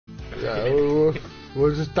Yeah,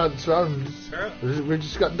 we'll just dance around. We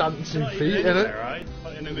just got dancing feet, innit? Right?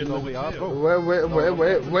 In the middle of it,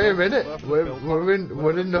 We're in it.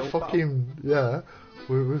 We're in the fucking, yeah.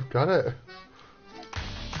 We've got it.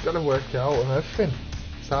 Got to work it out and everything.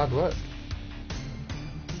 It's hard work.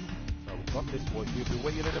 So we've got this one. You'll be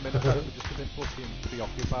waiting in a minute. We're just a bit fucking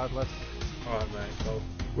preoccupied, lads. Alright, mate, go.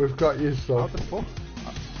 We've got you, so. How the fuck?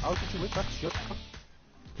 How did you hit that shot?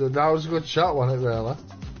 That was a good shot, wasn't it, really?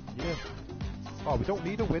 Yeah. Oh, we don't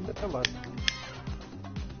need a win, lad.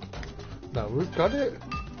 No, we've got it.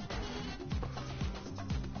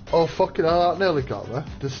 Oh, fucking hell, that nearly got me.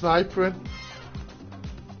 The sniper in.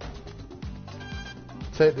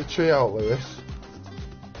 Take the tree out, Lewis.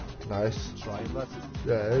 Nice. Trying, lad.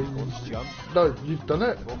 Yeah. Guns jammed. No, you've done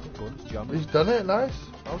it. Guns jammed. He's done it, nice.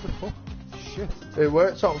 How the fuck? Shit. It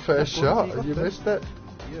worked on first shot, and you then? missed it.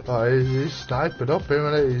 Yeah. Oh, he's sniping up him,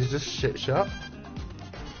 and he's just shit shot.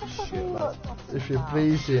 Shit, lad. If you're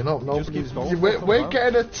breezying up, nobody's. keeps going, We're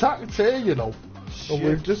getting attacked here, you know. Shit. And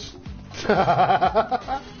we've just.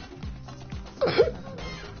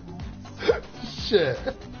 Shit.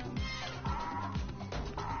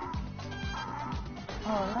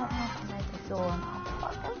 Oh, that must make a dawn.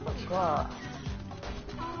 Fuck, I forgot.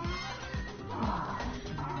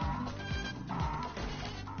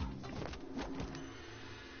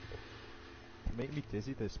 Make me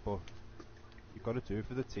dizzy, this, but you got to do it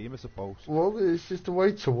for the team, I suppose. Well, it's just a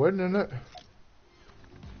way to win, isn't it?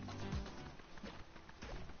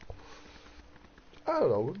 I don't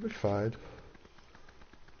know, we'll be fine.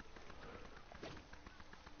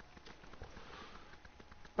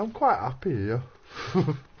 I'm quite happy here.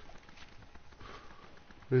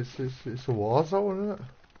 It's a war zone, isn't it?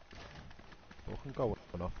 Fucking going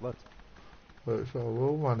off, lad. But so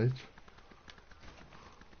we'll manage.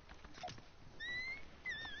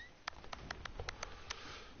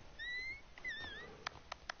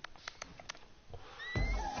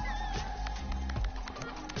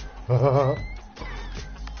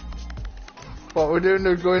 What we're doing?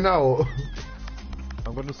 They're going out.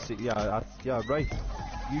 I'm gonna see. Yeah, right.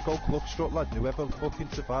 You go clock strut, lad. Whoever fucking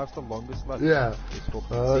survives the longest, lad. Yeah. Is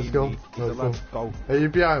fucking Let's team go. me. Let's Lad, go. go. Are you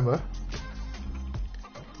behind me?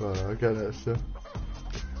 Oh, I get it still.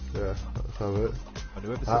 Yeah, let's have it. And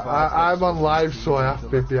whoever survives, I'm on live, so I have to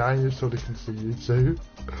be behind you so they can see you too.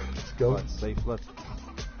 Let's go. Lad, safe, lad.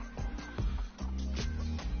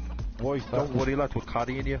 Boy, don't worry, lad. We're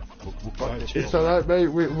carrying you. We've got this. It's alright, mate.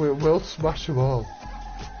 We'll smash them all.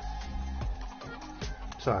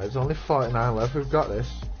 Sorry, there's only 49 left. We've got this.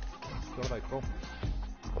 Alright, go.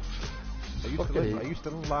 Are you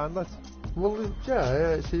still in line, lad? Well,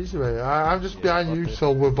 yeah, it's easy, mate. I'm just behind you,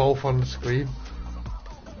 so we're both on the screen.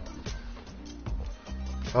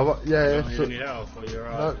 Yeah. You need help, or you're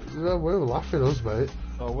alright? No, we're laughing, us, mate.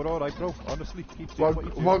 Oh, we're alright, bro. Honestly, keep doing what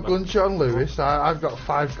you're doing. What gun's you on, Lewis? I've got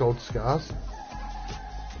 5 gold scars.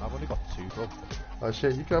 I've only got 2, bro. Oh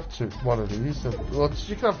shit, you can have one of these. Well,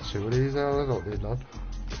 you can have 2 of these. I don't need none.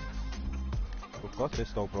 We've got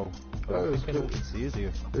this though, bro. I That don't was think anyone good. can see us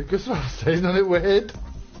here. Because what I'm saying on it weird.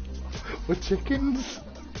 We're chickens.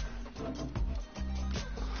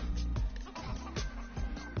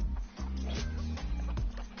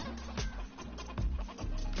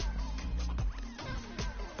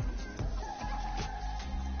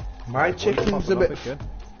 My chicken's a bit.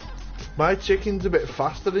 My chicken's a bit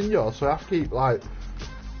faster than yours, so I have to keep like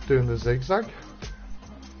doing the zigzag.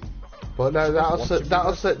 But no,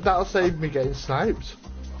 that'll save me getting sniped.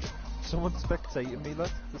 Someone's spectating me,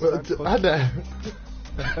 lad. I know.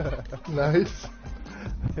 Nice.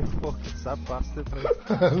 Fucking sad bastard,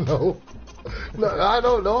 mate. No. No, I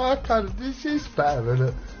don't know. I can't. This is better, isn't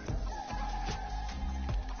it?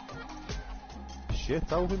 Shit,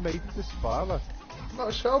 how have we made it this far, lad?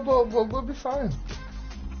 Not sure, but we'll be fine.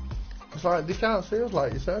 It's like they can't see us,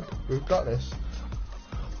 like you said. We've got this.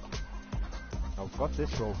 I've got this,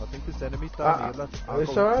 bro. I think there's enemies down here, lad.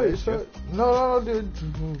 It's alright. It's alright. No,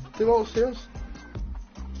 they won't see us.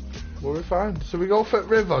 We'll be fine. So we go for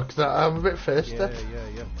river because I'm a bit thirsty.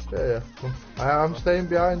 Yeah. Come. I'm staying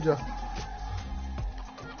behind you.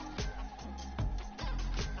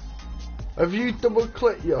 Have you double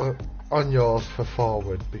clicked on yours for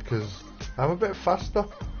forward because I'm a bit faster?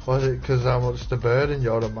 Or is it because I'm just a bird and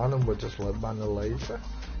you're a man and we're just like man and lazy?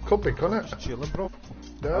 Could be, couldn't it? Just chilling, bro.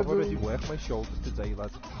 Yeah, I've already worked my shoulders today,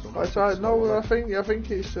 lad. So that's right. No, I think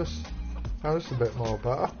it's just I'm just a bit more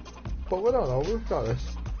better. But we don't know. We've got this.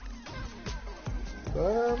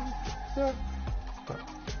 Yeah.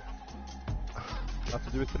 I have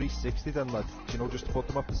to do a 360 then, lad. You know, just to put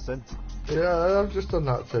them up the scent. Yeah, I've just done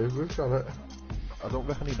that too. We've got it. I don't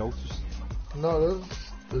reckon he noticed. No,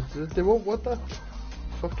 They won't, would they?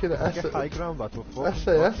 Fucking Get high ground, lad. We're fucking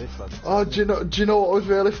SAS. this, lad. Oh, do you know what was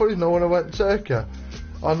really funny? You know, when I went to Turkey,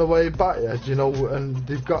 on the way back, yeah, do you know, and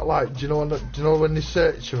they've got like, do you know when they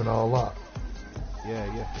search you and all that?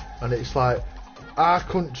 Yeah. And it's like, our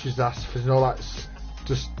country's asked for, you know, like,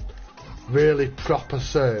 just really proper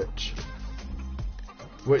search.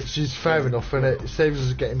 Which is fair enough, and it saves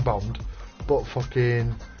us getting bombed. But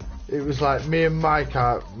fucking, it was like me and Mike,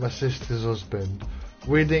 my sister's husband,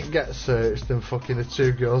 we didn't get searched, and fucking the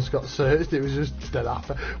two girls got searched. It was just dead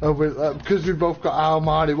after, and because we both got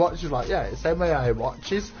Armani watches, like, yeah, it's MAI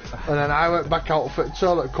watches. And then I went back out for the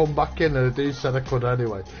toilet, come back in, and the dude said I could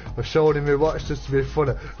anyway. I showed him my watch just to be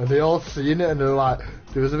funny, and they all seen it, and they were like,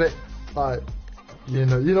 there was a bit like, you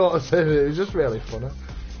know what I'm saying. It was just really funny.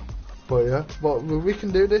 But yeah, but we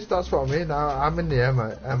can do this. That's what I mean. I'm in the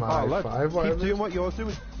MI5. Keep doing what you're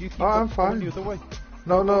doing. You keep I'm fine. the other way.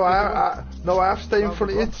 No, I have to stay in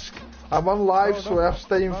front of you. I'm on live, so I have to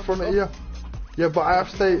stay in front of you. Yeah, but I have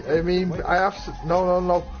to stay. I mean, I have to.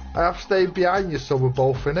 No. I have to stay behind you, so we're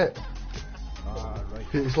both in it. Right.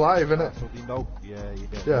 It's live, isn't it? So they know. Yeah, you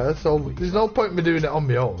do. Yeah, so there's no point in me doing it on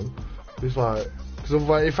my own. It's like, because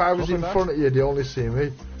otherwise, if I was in front of you, they only see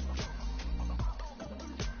me.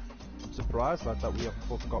 I'm surprised, lad, that we haven't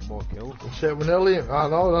fucking got more kills. Shit, we're nearly. I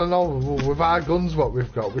know. With our guns, what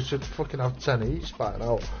we've got, we should fucking have 10 each by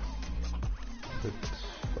now.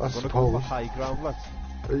 I Go for suppose. high ground, lads.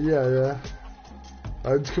 Yeah.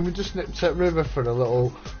 Can we just nip Tip River for a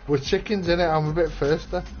little? We're chickens in it. I'm a bit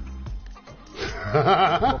thirsty.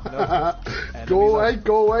 Go away.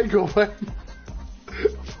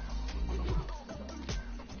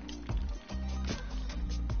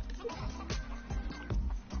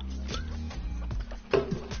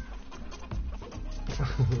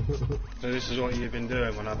 So this is what you've been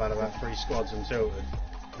doing when I've had about 3 squads and tilted.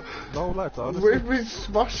 No, lads, honestly. We've been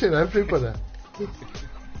smashing everybody.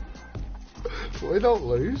 We don't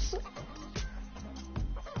lose.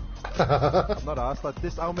 I'm not asked, lad.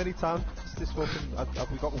 How many times this fucking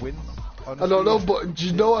have we got wins? Honestly, I don't know, but do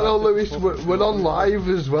you know what, Lewis? We're on live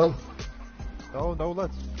as well. No,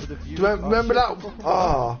 lads. For the viewers. Remember that?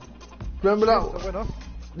 Remember that? I went off.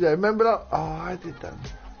 Yeah, remember that? Oh, I did that.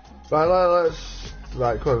 Right, let's.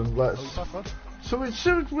 Right, come on, let's. So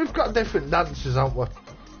we've got different dances, haven't we?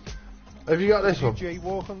 Have you got this one?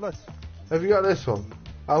 Jaywalking, lads. Have you got this one?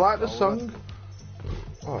 I like the song.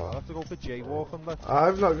 I'll have to go for jaywalking, lads.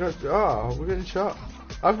 I've not got. Oh, we're getting shot.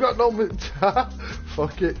 I've got no.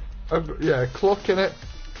 Fuck it. Yeah, clocking it.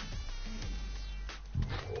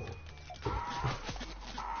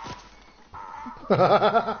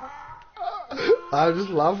 I'm just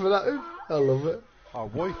laughing at him. I love it. Oh,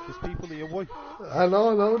 wife, there's people here, wife. I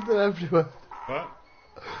know, they're everywhere.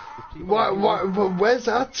 What? Where's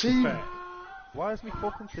our team? Why is me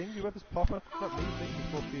fucking thing? Whoever's popper, not me thing, me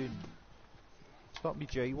fucking. Stop me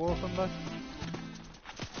jaywalking, lad.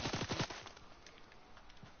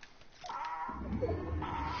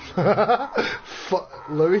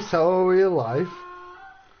 Lewis, how are we alive?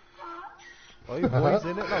 Oh, your boy's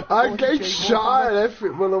in it now. I'm getting shot at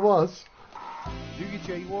everything. Well, I was. Do you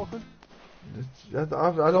jaywalking? I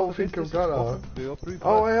don't think I've got that.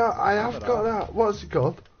 Oh, I have got that. What's it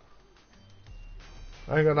called?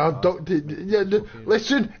 Hang on, I don't.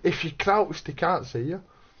 Listen, if you crouch, they can't see you.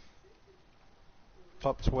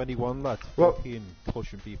 Top 21, lad. What? Fucking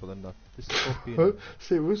pushing people in that. This is fucking.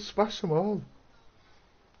 See, we'll smash them all.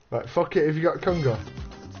 Right, fuck it. Have you got Conga?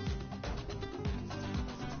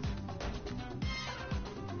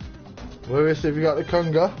 Lewis, have you got the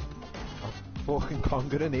Conga? Fucking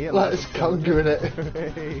Conga in here. Let's Conga in it.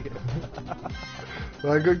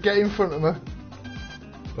 Right, good. Get in front of me.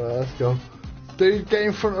 Right, let's go. Dude, get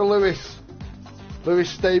in front of Lewis. Lewis,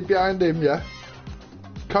 stay behind him, yeah?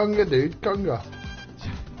 Conga, dude, Conga.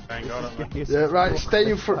 Thank God, yeah, right, stay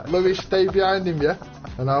in front. Lewis, stay behind him, yeah?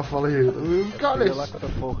 And I'll follow you. We've got this. Like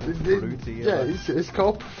it's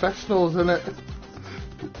called professionals, isn't it?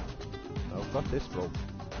 I've got this, bro.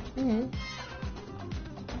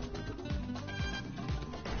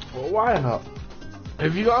 Well, why not?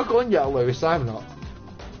 Have you got a gun yet, Lewis? I've not.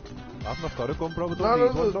 I've not got a gun, bro. I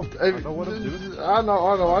don't need one, though. I know what I'm doing. I know.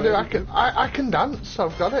 I do. I can dance.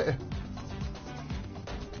 I've got it.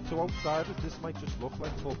 To outsiders, this might just look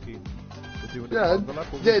like fucking. We're doing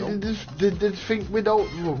they think we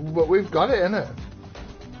don't, but we've got it, innit?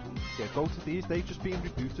 Yeah, go to these. They've just been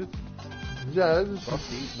rebooted. Yeah. Got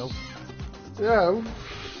these, no. Yeah,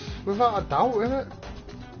 without a doubt, innit?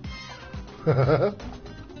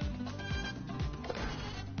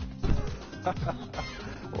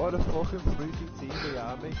 What a fucking fruity team they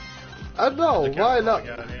are, mate. I know, Look why out, not? I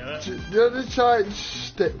got it, yeah. The other side,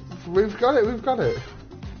 stick. We've got it, we've got it.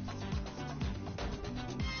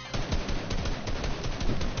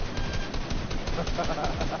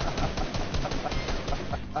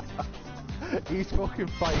 He's fucking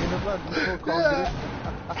fighting him, man. He's so confident.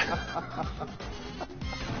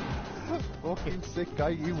 Fucking sick guy,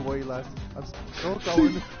 you boy, lad. I'm still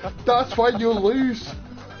going. That's why you lose.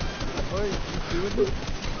 Oi, you doing it?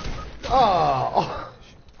 Oh.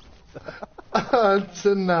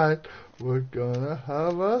 Tonight we're gonna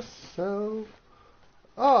have ourselves.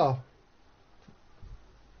 Oh.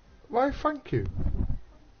 Why, thank you.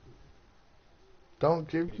 Don't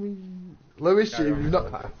give me... Lewis, you've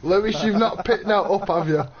not picked that up, have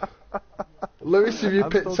you? Lewis, have you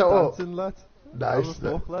picked that up? Lad. Nice.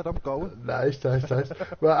 Lad, I'm going. Nice.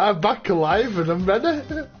 Well, I'm back alive and I'm ready.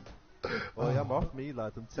 Oh, yeah, I'm off me,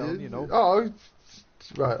 lad. I'm telling you, no. Oh,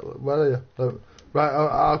 right. Where are you? Right,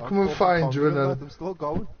 I'll come and find you and then... I'm still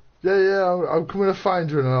going. Yeah, I'm coming to find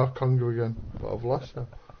you and then I'll congo again. But I've lost you.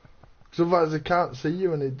 Because otherwise I can't see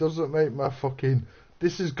you and it doesn't make my fucking...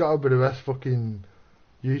 This has got to be the best fucking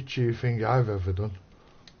YouTube thing I've ever done.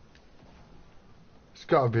 It's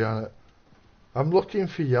got to be on it. I'm looking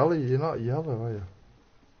for yellow. You're not yellow, are you?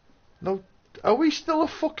 No. Are we still a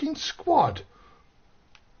fucking squad?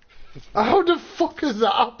 How the fuck has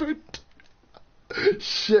that happened?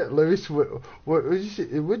 Shit, Lewis,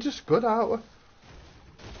 we're just good, aren't we?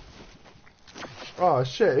 Oh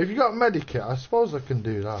shit, if you got a medikit, I suppose I can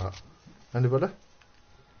do that. Anybody?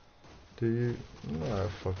 Do you? No,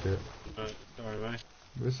 fuck it. Don't worry, mate.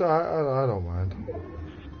 It's alright, I don't mind.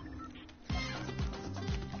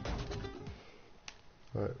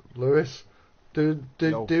 Right, Lewis, do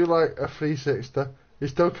like a 360. You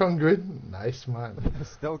still conquering? Nice, man.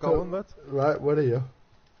 Still going, lad. Right, where are you?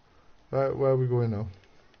 Right, where are we going now?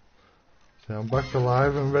 So I'm back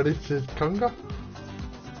alive and ready to conga.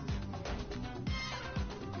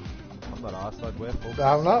 I'm not arsed, lad. We're full.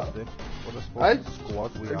 I'm not. What a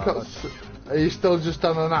squad we are, lad. Are you still just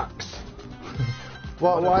on an axe?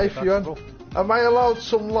 What Whatever, life you on? bro. Am I allowed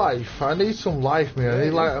some life? I need some life, man. I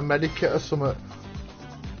need like a medikit or something.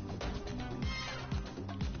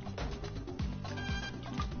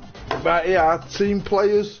 Right, yeah, team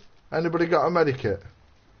players. Anybody got a medikit?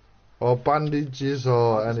 Or bandages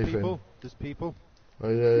or anything? There's people. Oh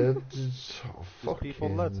yeah. Oh, fucking people,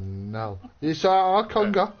 lad. no. You say I'll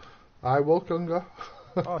conga. I will conga.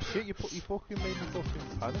 Oh shit, you fucking made me fucking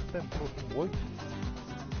panic then, fucking boy.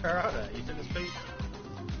 Where are they? You took the speed?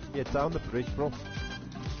 Yeah, down the bridge, bro.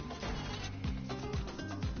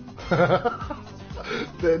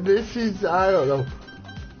 This is, I don't know.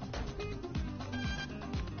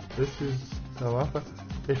 This is, no matter.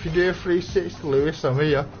 If you do a 360, Lewis, I'm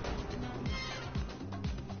here.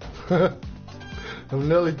 I'm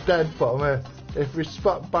nearly dead, but I'm here. If we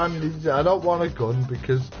spot bandages, I don't want a gun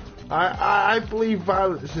because I believe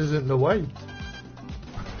violence isn't the way.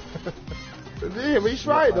 Yeah, but it's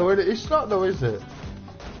right though, it's not though, is it?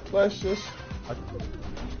 Let's just...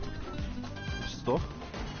 Stuff.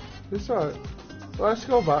 It's alright. Let's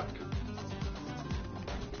go back.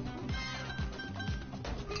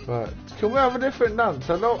 Right, can we have a different dance?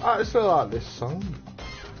 I don't actually like this song.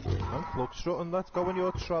 I'm plug strutting, let's go on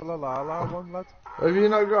your tra-la-la-la one, lad. Have you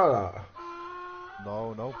not got that?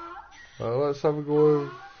 No. Let's have a go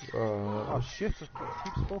with... Oh shit, it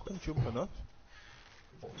keeps fucking jumping up.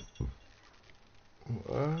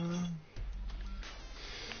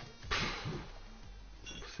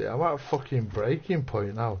 See, I'm at a fucking breaking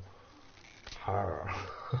point now.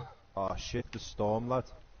 Oh shit, the storm, lad.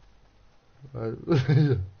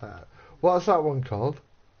 What's that one called?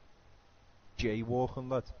 Jaywalking,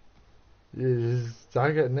 lad.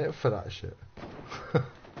 I get nicked for that shit.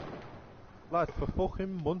 Lad, for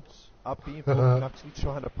fucking months, I've been fucking actually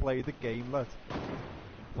trying to play the game, lad.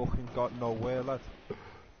 Fucking got nowhere, lad.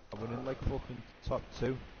 I went in like fucking top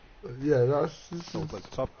 2. Yeah, that's... Like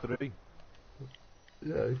top 3.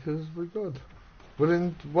 Yeah, because we're good. We're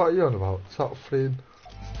in... What are you on about? Top 3?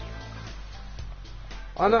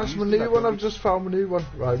 Oh, that's my new one. I've just found my new one.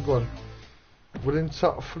 Right, go on. We're in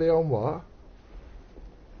top 3 on what?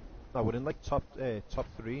 No, we're in like top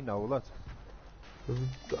 3 now, lad.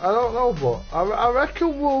 I don't know, but I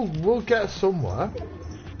reckon we'll get somewhere.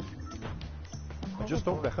 I just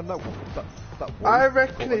don't reckon that one. I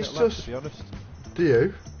reckon it's lad, just... to be honest. Do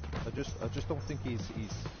you? I just don't think he's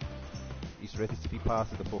ready to be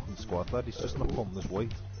part of the fucking squad, lad. He's just not pulling his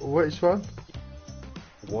weight. Which one?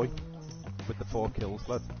 Why? With the 4 kills,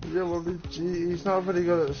 lad. Yeah, well, he's not very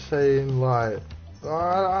good at saying, like...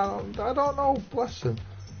 I don't know, bless him.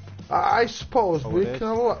 I suppose Oh, we it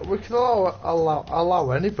can is. we can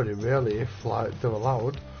allow anybody really if like they're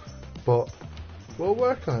allowed, but we'll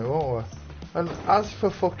work on it, won't we? And as for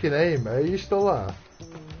fucking Amy, are you still there?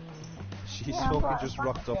 She's Yeah, fucking but- just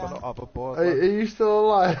rocked up on a hoverboard. Are lad. you still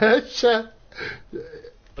alive? She-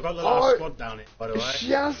 I've got the Oh, last squad down it, by the way.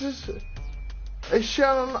 She has this. Is she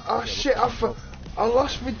on? Oh shit! I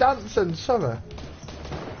lost me dancing. Sorry.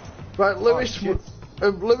 Right, Lewis. shit.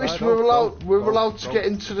 Lewis, No, we're allowed. don't, We're don't, allowed to don't. get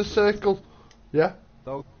into the circle. Yeah.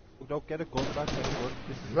 Don't get a gun back, get a gun.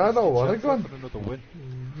 This is I don't want a chance gun. for another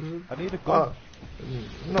win. I need a gun.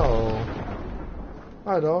 No.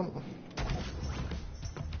 I don't.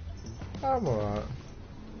 I'm alright.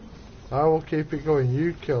 I will keep it going.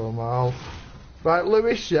 You kill them all. Right,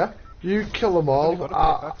 Lewis. Yeah. You kill them all. You've got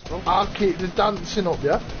a pickaxe, bro. I'll keep the dancing up.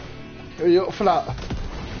 Yeah. Are you up for that?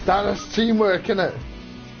 That's teamwork, innit?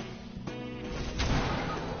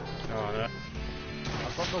 Oh, no.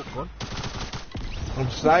 I've got no gun. I'm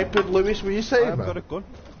sniping, Lewis. Will you I save haven't me? got a gun.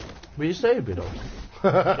 Will you save me, though?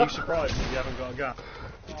 Are you surprised that you haven't got a gun?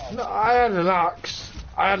 No, I had an axe.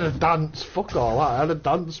 I had a dance. Fuck all that. I had a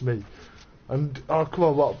dance, me. And oh come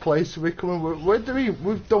on, what place are we coming? Where do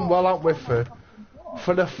we've done well, haven't we?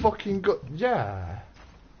 For the fucking yeah.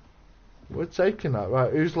 We're taking that,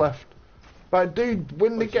 right? Who's left? Right, dude,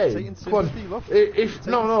 win the Wait, game. taking Come on. sympathy, look. If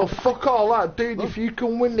no, fuck all that, dude. Look. If you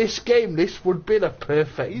can win this game, this would be the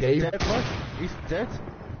perfect He's game. dead, lad. He's dead.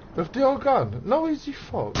 Have they all gone? No, is he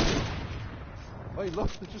fucked? Oh, look,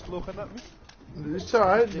 they're just looking at me. It's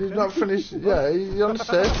alright, he's not finished. Yeah, he's on the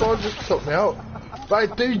surfboard, just took me out.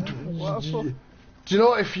 Right, dude, What the fuck? do you know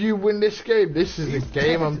what? If you win this game, this is the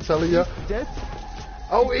game, I'm telling you. He's dead.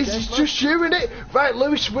 Oh, He's it's dead, just you in it. Right,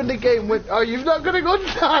 Lewis, win the game. Win. Oh, you've not got a gun?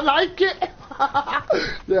 I like it.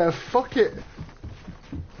 Yeah, fuck it.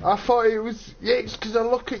 I thought it was. Yeah, it's because I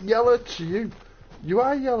look at yellow to you. You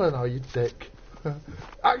are yellow now, you dick.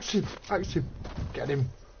 Axe him. Get him.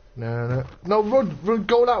 No, run,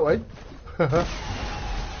 go that way.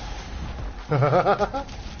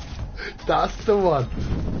 That's the one.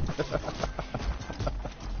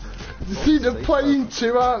 You see, they're playing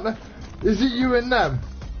two, aren't they? Is it you and them?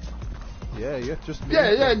 Yeah, just me.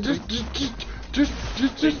 Yeah,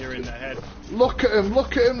 just You're in the head. look at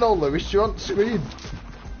him now, Lewis, you're on screen.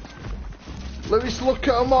 Lewis, look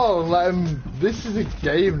at them all and let him, this is a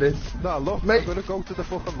game, this. No, look, Mate. I'm gonna go to the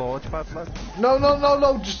fucking launch pad, lad.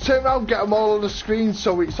 No, just turn around, get them all on the screen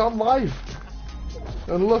so it's on live.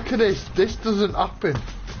 And look at this doesn't happen.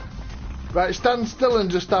 Right, stand still and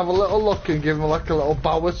just have a little look and give him like a little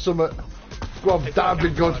bow or something. Go on, that'd be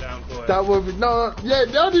good. That would be, no, yeah,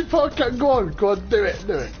 the only podcast, go on, do it.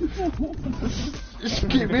 Just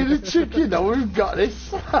keep me the chicken, now we've got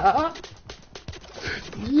this.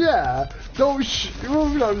 Yeah, don't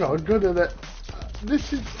no, good at it.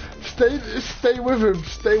 This is, stay with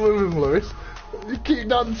him, Lewis. You keep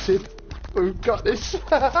dancing, we've got this.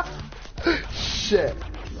 Shit.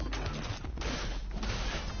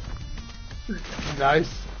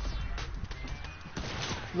 Nice.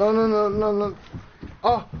 No.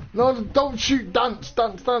 Oh, no, don't shoot, dance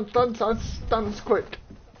quick.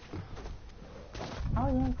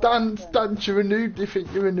 Oh, yeah. Dance, you're a noob, they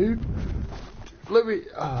think you're a noob. Louis,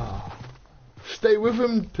 stay with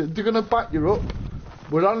them, they're gonna back you up.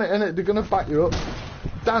 We're on it, innit, they're gonna back you up.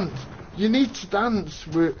 Dance, you need to dance,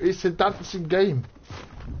 it's a dancing game.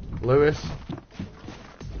 Lewis,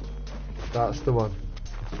 that's the one.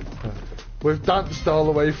 We've danced all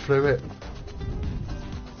the way through it.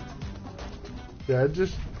 Yeah,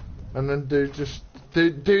 and then do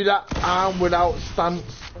that arm without stance.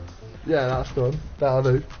 Yeah, that's done. That'll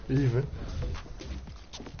do, even.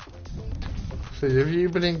 See, have you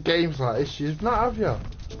been in games like this? You've not, have you?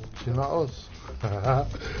 You're not us.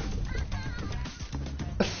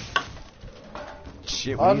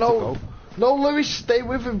 Shit, we Oh need to no, go. no, Lewis, stay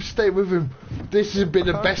with him. This has been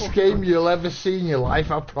the best game you'll ever see in your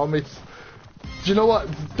life, I promise. Do you know what?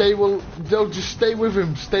 They'll just stay with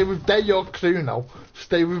him. They're your crew now.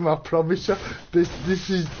 Stay with him, I promise you. This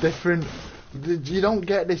is different. You don't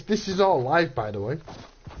get this. This is all live, by the way.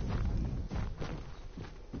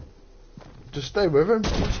 Just stay with him.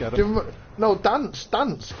 Shut Give up. him no, dance.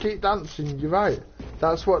 Keep dancing. You're right.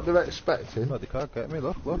 That's what they're expecting. No, they can't get me,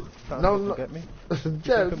 look. Can't No, fucking no. get me.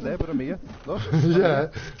 Yeah. I'm there, but I'm here. Look. Yeah.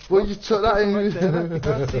 Well, you took that in. Right there, lad. You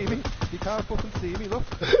can't see me. You can't fucking see me, look.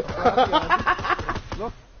 I'm right behind you.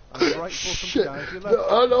 Look. I'm right fucking Shit. behind you, lad.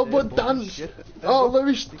 Oh no, There, but fucking dance. shit. Oh, Look,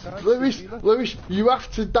 Lewis, you can't see me, lad. Lewis, you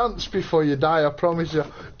have to dance before you die. I promise you.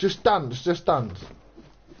 Just dance.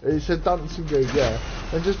 It's a dancing game, yeah.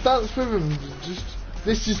 And just dance with him.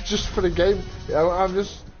 This is just for the game. I'm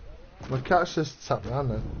just. My cat's just tapped me on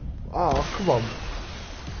there. Oh, come on.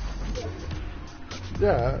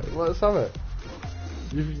 Yeah, let's have it.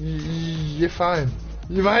 You're fine.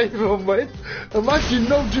 You might even win. Imagine,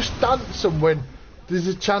 no, just dance and win. There's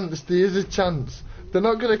a chance, there is a chance. They're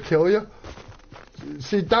not going to kill you.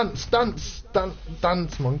 See, dance,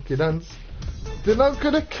 monkey, dance. They're not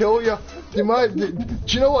going to kill you. Do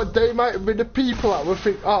you know what? They might be the people that will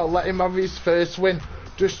think, oh, let him have his first win.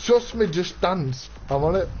 Just trust me, just dance. I'm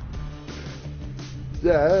on it.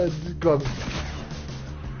 Yeah, go on.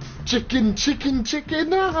 Chicken.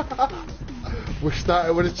 We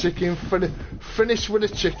started with a chicken, finish with a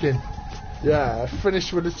chicken. Yeah,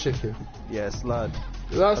 finish with a chicken. Yes, lad.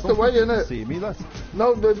 That's the way, innit? See me, lad.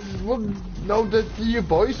 No, they're your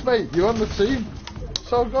boys, mate. You're on the team.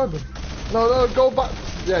 So good. No, go back.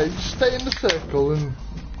 Yeah, just stay in the circle and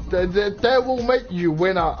they will make you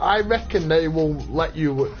win. I reckon they will let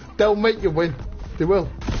you. They'll make you win. They will.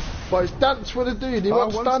 But it's dance with a dude. He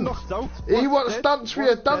wants dance. He wants dance with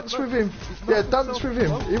you. Dance with him. Yeah, dance with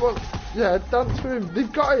him. He wants. Yeah, dance with him.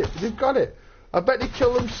 They've got it. They've got it. I bet they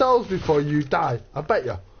kill themselves before you die. I bet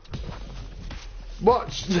you.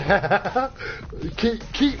 Watch.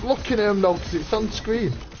 keep looking at him though, because it's on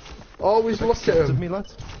screen. Always look at him. Me, lad.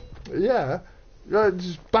 Yeah. Yeah.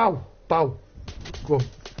 Just bow. Go on.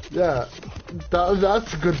 Yeah.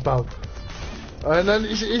 That's a good bow. And then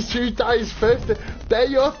it's who dies first. There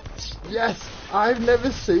you are. Yes. I've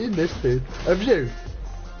never seen this, dude. Have you?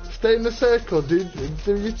 Stay in the circle, dude.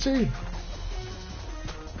 Do your team.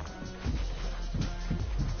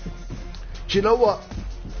 Do you know what?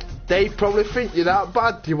 They probably think you're that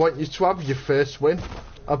bad. They want you to have your first win.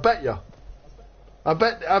 I bet you. I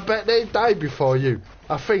bet they die before you.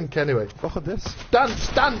 I think anyway. Look at this.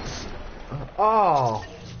 Dance. Oh.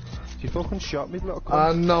 You fucking shot me, little cunt.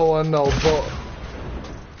 I know, but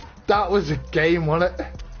that was a game, wasn't it?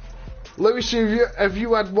 Lewis, have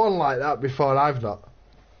you had one like that before? I've not.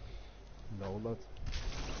 No, lad.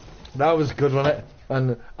 That was good, wasn't it?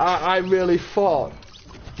 And I really thought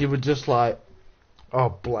you were just like, oh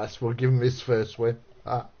bless, we'll give him his first win.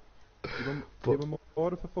 You were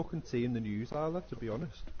more of a fucking team than you are, lad, to be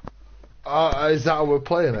honest. Is that how we're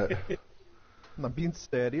playing it? I'm being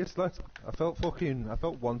serious, lad. I felt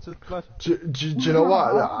wanted, lad. Do you know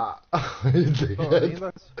what? You did. Oh, I mean,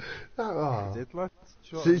 lad. Oh. You did, lad.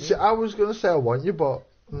 See, I was going to say I want you, but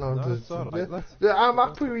no, it's alright, lad. Yeah, I'm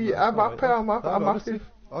happy with you. I'm happy. I'm happy.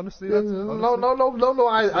 Honestly, Yeah, lad. No.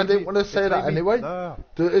 I didn't want to say that anyway. Nah.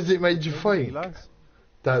 Has it made you think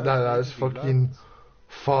that's fucking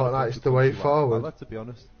Fortnite's the way forward? Lad, to be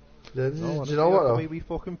honest. Yeah, No, do you know what? The way we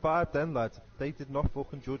fucking vibed then, lad. They did not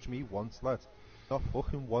fucking judge me once, lad. Not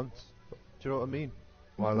fucking once. Do you know what I mean?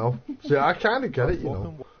 I know. See, I kind of get it, you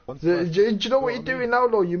know. Do you know what you're doing now,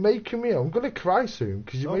 though? You're making me. I'm gonna cry soon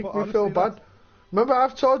because you make me feel bad. Remember,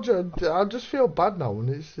 I've told you I just feel bad now, and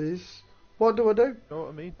it's. What do I do? You know what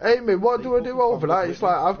I mean? Amy, what do I do over that? It's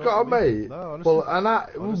like I've got a mate. No, honestly, well, and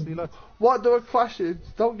honestly, lad. What do I clash it?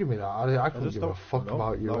 Don't give me that. I couldn't give a fuck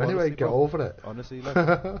about you. Anyway, honestly, get bro. over it. Honestly, lad.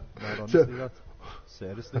 No, honestly, lad.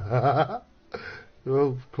 Seriously.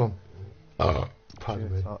 Well, come on.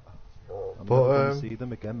 Pardon me. I'm never gonna see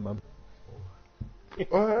them again, man.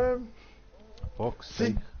 Fuck's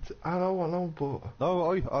sake. I don't know, but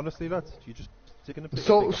No, honestly, lad. You just taking a pic.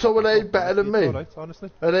 So are they better than me? Alright,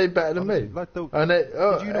 honestly. Are they better than me? Lad, And they, did you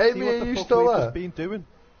not see Amy, what are the you fuck still we've there? just been doing?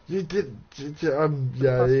 You did,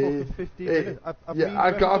 Yeah,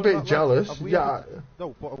 I got a bit jealous.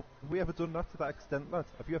 No, but have we ever done that to that extent, lad?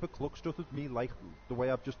 Have you ever cluck strutted me like the way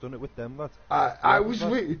I've just done it with them, lad? I was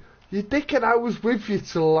with you, dickhead. I was with you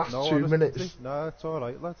till the last 2 minutes. No, it's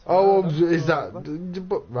alright, lad. Oh, no, is that? Lad.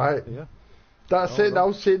 But right. Yeah. That's it.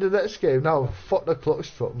 Now see the next game. Now fuck the clutch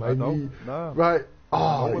strut, man. No. Right.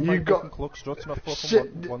 Oh, you got cluck struts, not fucking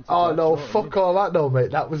shit. Oh no, fuck all that, no,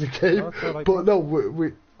 mate. That was a game. No, it's alright, but no,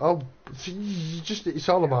 we. Oh, see, it's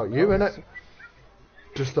all about you, innit?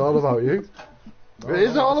 Just all about you.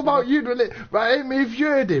 It's all about you, isn't it? Right, Amy, if you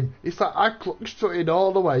heard him, it's like I cluck strutted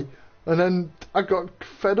all the way, and then I got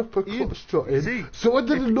fed up of cluck strutting, so I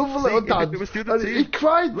did another little dance, and he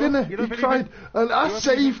cried, didn't he? He cried, and I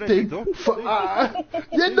saved him for... yeah,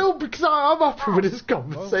 no, because I'm happy with this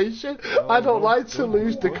conversation. I don't like to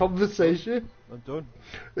lose the conversation. I'm done.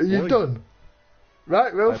 Are you done?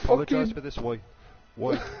 Right, well, I apologise fucking... for this, Why?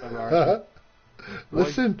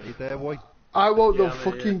 Listen, Are you there, why? I won't no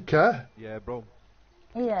fucking care. Yeah, bro.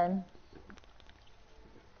 Ian,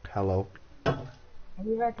 Hello. are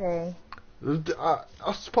you ready?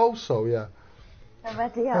 I suppose so, yeah. I'm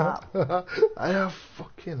ready up. I have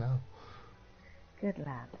fucking hell. Good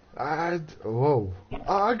lad. Whoa.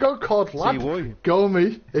 I got called lad. See, boy. Go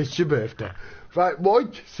me, it's your birthday. Right, boy.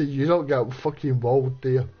 See, you don't get fucking wowed, do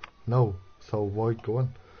you? No. So, boy, go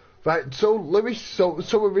on. Right, so, Lewis, so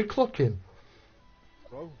are we clucking?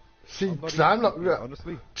 Bro. See, I'm not I'm even not.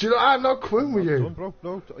 honestly. Do you know I'm not coming with I'm you? done, bro.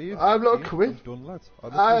 No, are you? I'm not Ian, coming. I'm done, lads.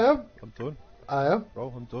 Honestly, I am. I'm done. I am.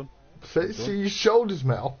 Bro, I'm done. See your shoulders,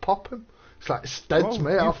 mate. I'll pop him. It's like Steds, Bro,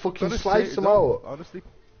 mate. I'll you've fucking gotta slice say- them no, out. Honestly,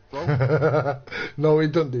 bro. No, he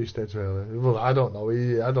doesn't do Steds really. Well, I don't know.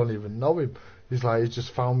 I don't even know him. He's like, he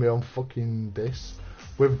just found me on fucking this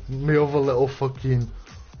with me other little fucking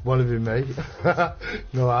one of him, mate.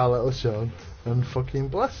 No, our little Sean. And fucking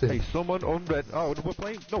bless him. Hey, someone unready. Oh, we're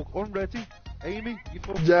playing. No, unready. Amy, you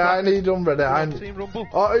fucking. Yeah, I need unready. I need. Team Rumble.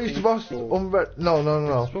 Oh, he's the boss. Unready.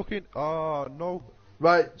 No. It's fucking. Oh, no.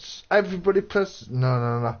 Right, everybody press.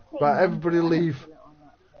 No. Right, everybody leave.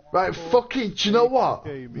 Right, fuck it. Do you know what?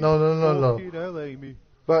 Amy. No. Fucking hell, Amy.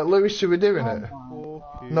 Right, Lewis, are we doing it?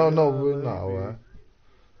 Fucking No, hell, we're not. Amy.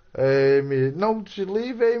 Amy, no, just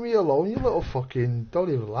leave Amy alone, you little fucking. Don't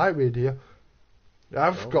even like me, do you?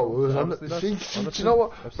 I've got was on. Honestly, lads, See, honestly, do you know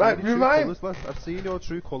what? I've Right, seen your true remind. colours, lads. I've seen your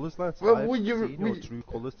true colours, lads. Well, I've will you- seen your will- true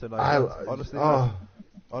colours tonight. I, lads. Honestly, oh, lads.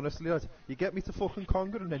 Honestly, lads. You get me to fucking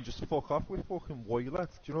conquer and then just fuck off with fucking why,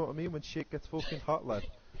 lads. Do you know what I mean? When shit gets fucking hot, lad.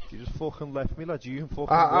 You just fucking left me, lad. You and fucking.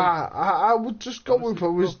 I would just go if I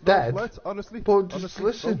was dead. Lads, honestly. But just honestly,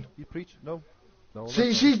 listen. No, you preach. No.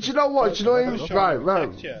 See, do you know what? Do you know him? Sean, Right.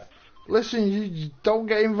 picture. Listen, you don't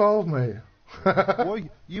get involved, mate. Why?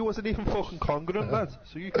 You wasn't even fucking conquering, lad.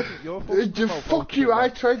 So you couldn't. You're fucking. Just fuck you, I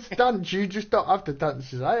tried to dance, you just don't have the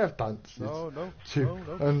dances, I have dances. No. Too.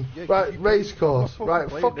 No. And, Yeah, right, you- race I'm not course, fucking right,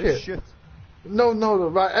 playing fuck this it. shit. No,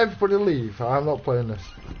 right, everybody leave, I'm not playing this.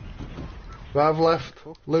 Right, I've left.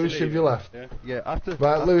 Lewis, have you left? Yeah. Yeah, after.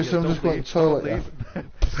 Right, after- Lewis, yeah, I'm don't just going leave, to toilet don't now.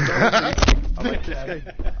 leave. Don't leave. I like this game.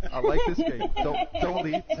 I like this game. Don't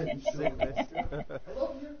leave. Sick this.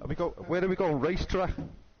 And we go. Where do we go? Racetrack.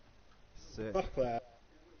 Sick. Fuck that.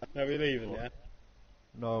 Are we leaving, yeah?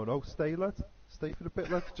 No. Stay, lad. Stay for a bit,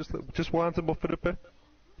 lad. Just wind them up for a bit.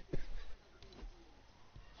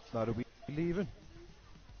 Now, are we leaving?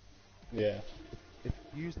 Yeah. If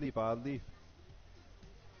you leave, I'll leave.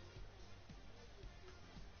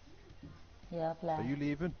 Yeah, I've left. Are you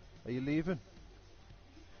leaving? Are you leaving?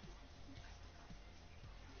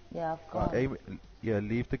 Yeah, I've gone. Amy, yeah,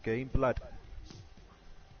 leave the game, lad.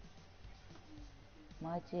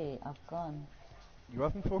 My G, I've gone. You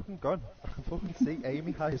haven't fucking gone. I can fucking see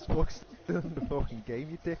Amy high as fuck still in the fucking game,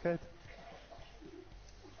 you dickhead.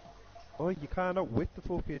 Oh, you can't outwit the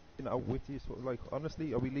fucking outwit you. So, like,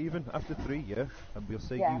 honestly, are we leaving after 3? Yeah, and we'll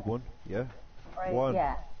say Yeah. you won. Yeah. Right, 1,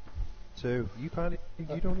 yeah. 2. You can't.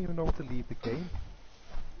 You don't even know to leave the game.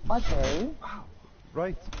 I do.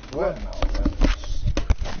 Right. What? 1,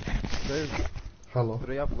 2, Hello.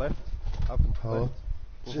 3. I've left. Hello.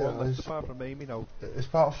 We've Yeah, all left it's- apart from Amy now. It's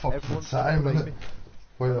about fucking Everyone's time, left innit? Amy.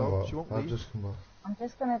 Wait a No, minute, she won't I'll leave. just come back. I'm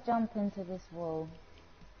just gonna jump into this wall.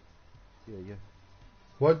 Yeah.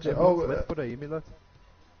 What do you, Everyone's left but Amy, lad.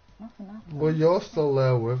 Nothing happened. well, you're still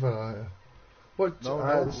there with her, aren't you? What,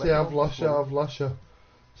 No, see, let I've go. lost you.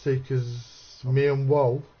 See, because me and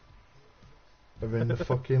Woe are in the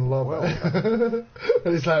fucking lobby. And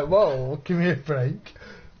it's like, whoa, give me a break.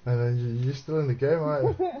 And then you're still in the game,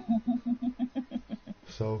 aren't you?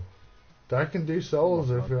 So, I can do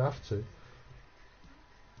solos if we have to.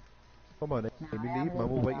 Come on, No, Amy, I am leave, man. We're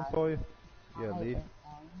leaving, waiting lad. for you. I Yeah, hate leave. this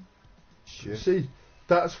game. Shit. See,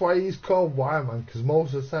 that's why he's called Why Man, because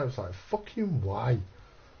most of the time it's like, fucking why?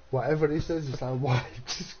 Whatever he says, it's like, why?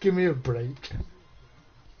 Just give me a break.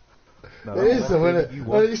 No, It is though, isn't it? You And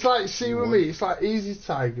won. it's like, see You with won. me, it's like Easy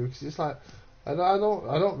Tiger, because it's like, I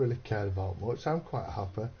don't really care about much, I'm quite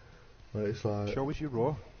happy. But it's like, Show us your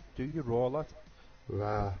raw. Do your raw, lad.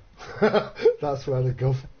 rah. That's where I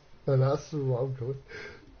go. And that's what I'm going.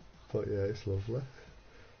 But yeah, it's lovely.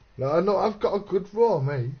 No, I know I've got a good raw,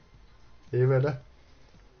 mate. Are you ready?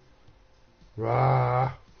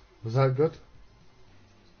 Rah. Was that good?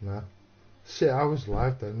 No. Shit, I was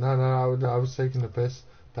live then. No, I was taking the piss.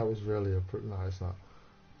 That was really a no, it's not.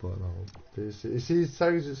 But no. You see, it's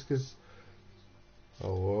because.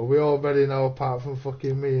 Oh, well, we all ready now apart from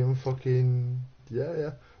fucking me and fucking.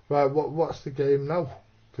 Yeah. Right, what's the game now?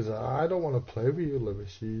 Because I don't want to play with you,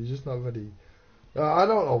 Lewis. You're just not ready. I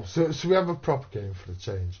don't know. So we have a proper game for the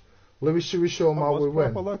change. Lewis, should we show them how we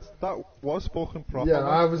win? Proper, lad. That was fucking proper. Yeah,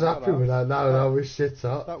 lad. I was happy with that. Now that was shit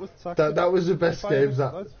up. That was That was the best games.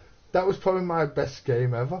 lad. That was probably my best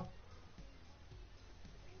game ever.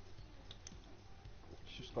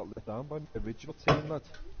 Just got let down by the original team, lad.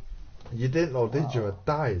 You didn't know, did you? I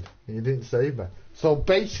died. And you didn't save me. So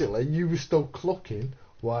basically, you were still clucking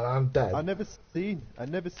while I'm dead. I never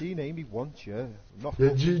seen Amy once, yeah. Not Yeah,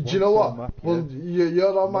 fucking do you once know on what? Map, Well, yeah.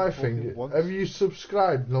 you're on my Not fucking thing. once. Have you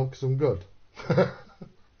subscribed? No, because I'm good.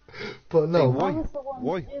 But no. Hey, I Why? was the one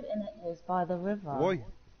Why? shooting at you by the river. Why?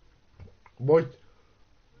 Why?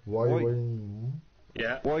 Why? Why?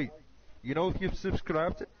 Yeah. Why? You know, if you've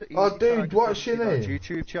subscribed to the Oh, Easy dude, Target what's your 79 name?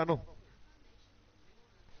 YouTube channel.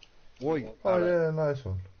 Why? Oh, yeah, nice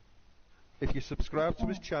one. If you subscribe to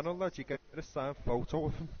his channel, lad, you get a signed photo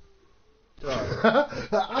of him.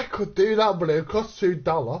 I could do that, but it costs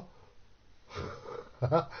 $2.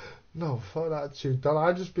 No, fuck that $2.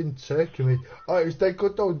 I just been taking me. Oh, it was dead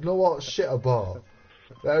good though. You know what shit I bought?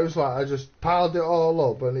 It was like I just piled it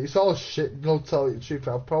all up, and it's all shit. No, tell you the truth,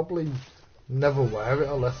 I'll probably never wear it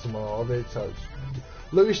unless I'm on holiday.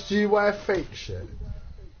 Lewis, do you wear fake shit?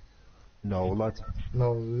 No, lad.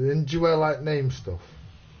 No, and do you wear like name stuff?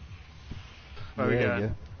 Where we going? yeah.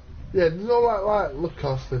 Yeah, do you know like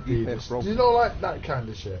Lacoste, You Adidas? bro. Do you know like that kind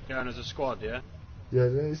of shit? Going as a squad, yeah? Yeah,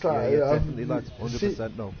 it's Yeah, like yeah, definitely, lad. 100%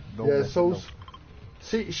 see- no. yeah, messing, so no.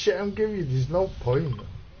 see, shit I'm giving you, there's no point.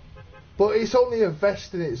 But it's only a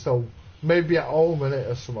vest in it, so maybe at home in it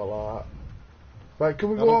or something like that. Right,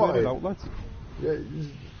 can we go I'll on? wear it it? out, lad. Yeah,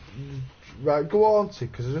 right, go on to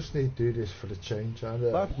because I just need to do this for the change. And,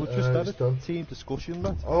 Lad, we just and had it's a done. team discussion,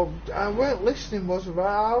 lad. Oh, I weren't listening, was I? Right,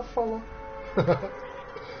 I'll follow.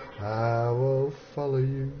 I will follow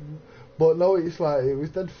you. But no, it's like, it was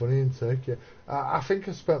dead funny in Turkey. I think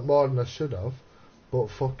I spent more than I should have. But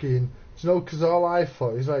fucking, do you know, because all I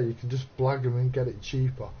thought is like, you can just blag them and get it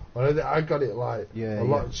cheaper. And I got it like, a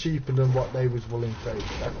lot cheaper than what they was willing to pay,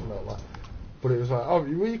 definitely. But it was like, oh,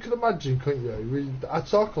 well, you could imagine, couldn't you? I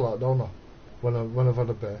talk a lot, don't I? When I've had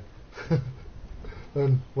a beer.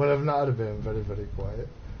 And when I've not had a beer, I'm very, very quiet.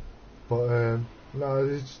 But,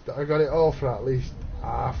 no, I got it all for at least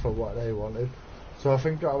half of what they wanted. So I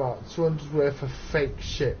think I got about 200 worth of fake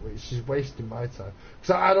shit, which is wasting my time.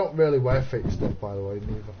 Because I don't really wear fake stuff, by the way,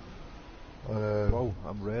 neither. Whoa,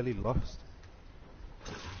 I'm really lost.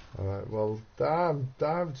 Alright, well,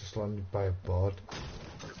 I've just landed by a board.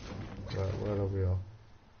 Right, where are we all?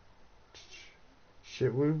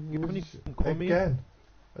 Shit, we haven't even come again.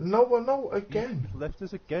 No, again. You left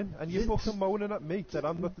us again, and you're It's- fucking moaning at me that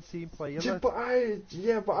I'm not the team player, Yeah, lad. but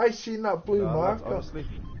I seen that blue Nah, lad, marker. honestly.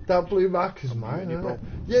 That blue marker's I'm mine, muting you,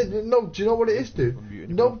 isn't it? Yeah, no, do you know what it is, dude? I'm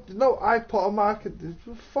muting you, No, I put a marker.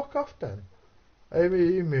 Fuck off then. Amy, you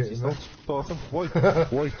Is he muting still me. talking? Why?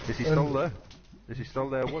 Why? Is he still And- there? Is he still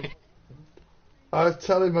there? Why? I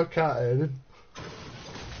tell him I can't hear him.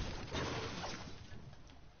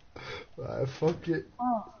 Right, fuck it.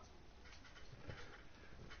 Oh,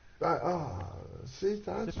 Right, see, See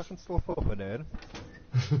that's... if I can still up and hear him.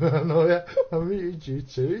 I know, yeah. I muted you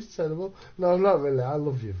too, it's terrible. No, not really, I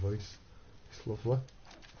love your voice. It's lovely.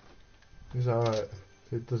 It's alright.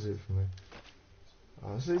 It does it for me.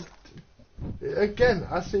 I see... Again,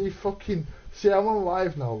 I see fucking... See, I'm on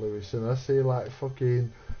live now, Lewis, and I see, like,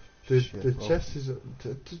 fucking... The Shit, bro. chest is...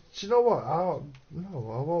 Do you know what? I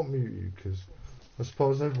won't mute you, because I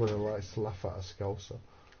suppose everybody likes to laugh at a scouser.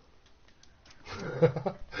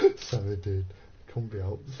 Sorry, dude. Can't be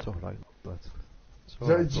helped. It's alright, lad. It's Is that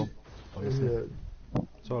alright, a bro. G- Honestly. Yeah.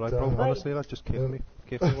 It's alright, bro. Right. Honestly, lad, just kick me.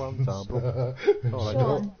 Kick me while I'm down, bro. Alright,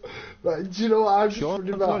 Sean. Right, do you know what I'm just Sean,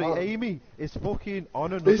 thinking I'm about? sorry, Amy is fucking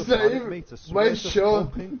on another It's not planet, even- mate. I swear Where's to Sean?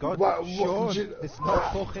 fucking God. What- Sean, do you- it's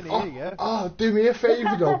not fucking here, yeah? Oh, do me a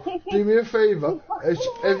favour though. Do me a favour.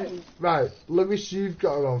 Right, Lewis, you've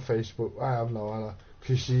got her on Facebook. I have no, Anna,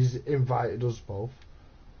 because she's invited us both.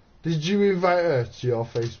 Did you invite her to your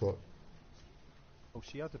Facebook? Oh,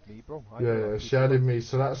 she added me, bro. Yeah, she added me,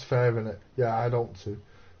 so that's fair, innit? Yeah, I don't too.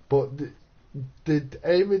 But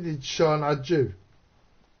did Sean add you?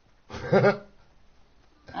 Huh?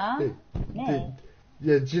 Me?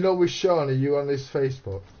 Yeah, do you know with Sean, are you on his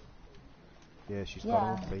Facebook? Yeah, she's got Yeah.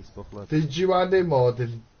 her on Facebook, lad. Did you add him or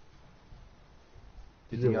did...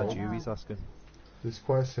 Did you he add what? you, he's asking. It's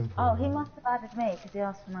quite simple. Oh, he must have added me because he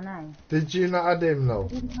asked for my name. Did you not add him though?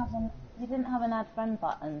 You didn't have an add friend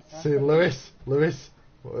button. So I See, think- Lewis,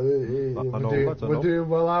 I know, lad, I we're know. doing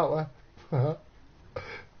well out there.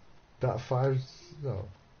 That five's no.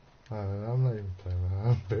 I'm not even playing with that.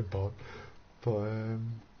 I'm a bit bored.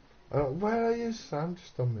 But where are you? I'm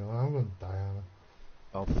just on my own. I'm gonna die, Anna.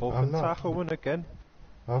 I'm I'm fucking not. tackling again.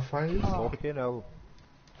 I'll find you. Oh. Fucking hell.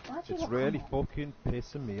 Why'd you It's look really on fucking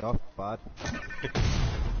pissing me off bad.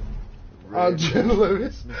 Oh, do you know,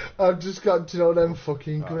 Lewis? I've just got to know them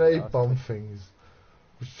fucking Oh, grenade that's bomb it. things.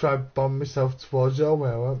 I tried to bomb myself towards you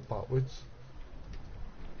when I went backwards.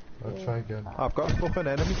 I'll try again. I've got a fucking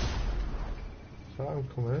enemy. So I'm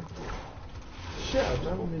coming in. Shit, I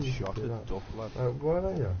never knew you could Shot do at that. duck, lad. Where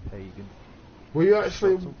are you? Pagan. Were you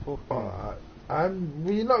actually... Shot some fucking-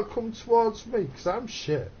 will you not come towards me? Because I'm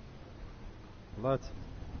shit. Lad,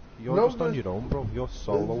 you're No, just on but- your own, bro. You're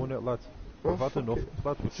soloing it, lad. Well, We've had fuck enough, it.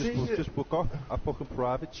 lad. See, We've got a fucking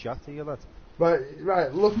private chat here, lad.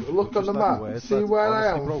 Right, look on Just the had map. words, See lad. where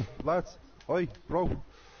I Honestly, am? bro. Lad, oi, bro.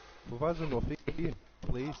 We've had enough, Ian.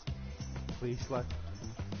 Please. Please, lad.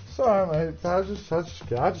 It's alright, mate. I just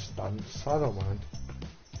dance. I don't mind.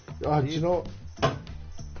 Oh, do you know what?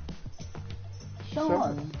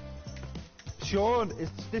 Sean. Sean,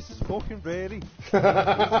 this is fucking really.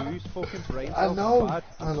 Who's fucking brain I cells know, bad.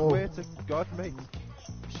 I know. Swear to God, mate.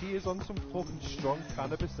 She is on some fucking strong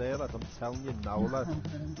cannabis there, lad. I'm telling you now, lad.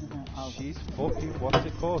 She's fucking, what's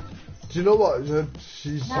it called? Do you know what?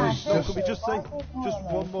 She's Nah, just... Can we just say, just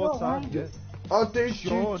one more time, yeah? Oh, dude,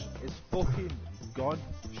 Sean is fucking gone.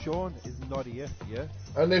 Sean is not here, yeah?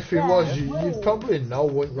 And if he Yeah, was, you'd probably know,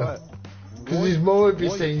 wouldn't you? Right. Because his mum would be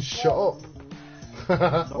Why? saying, shut up.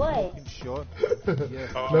 Not Wait. fucking Sean.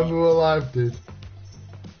 Yeah. Remember we're live, dude.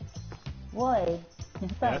 Why? Is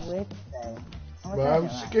that Yes. weird to say? But I'm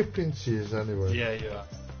skipping to you anyway. Yeah, you are.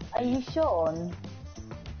 Are you Sean?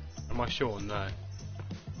 Am I Sean? No.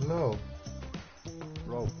 No.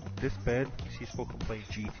 Bro, this bird, she's fucking playing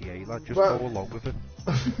GTA, lad. Just Well- go along with it.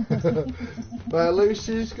 Right,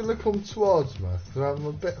 Lucy's gonna come towards me, because I'm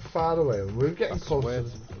a bit far away, and we're getting I swear.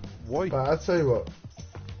 closer. Why? Right, I'll tell you what.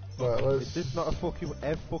 Right, let's... Is this not a fucking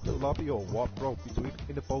fucking lobby or what, bro? Between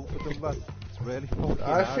the both of them, lad. It's really fucking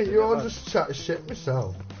I hard, think isn't you're it, all lad? just chatting shit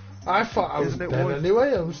myself. I thought I was Isn't it dead why?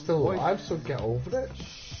 anyway, I'm still Why? alive, so get over it.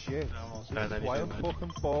 Shit. No, I'm not This saying is why I'm anything, mate.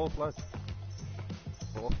 fucking bald, lad.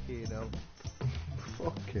 Fucking hell.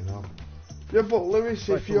 Fucking hell. Yeah, but Lewis,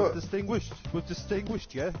 Right, if so you're... we've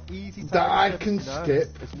distinguished, yeah? Easy That time I to can 79.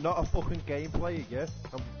 skip. It's not a fucking gameplay, yeah?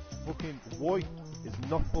 I'm fucking... Roy is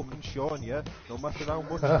not fucking Sean, yeah? No matter how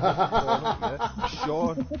much you fucking call him, yeah?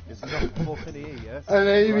 Sean is not fucking here, yeah? And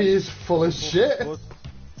Amy Right. is full of shit. Good.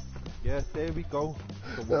 Yeah, there we go.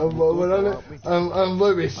 So We're on good, it. aren't we? And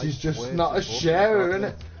Lewis I is just swear not to a fucking sharer, God,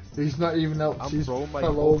 innit? He's not even helped I'm his throwing my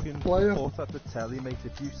fellow fucking player. foot at the telly, mate.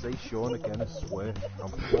 If you say Sean again, I swear. I'm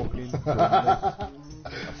fucking doing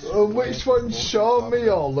it. Which one's Sean, me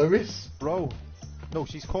or Lewis? Bro, no,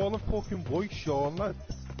 she's calling fucking boy Sean, lad.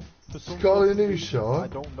 For some calling fucking who reason, Sean? I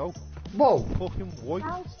don't know. Whoa, Fucking boy.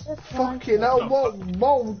 Sounds just fucking hell,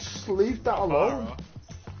 whoa, just leave that alone.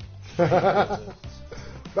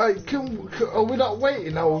 Right, are we not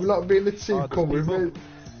waiting now? Are we not being the team? Oh, Come with there's me.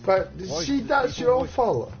 Right, Why? see, that's People, your why?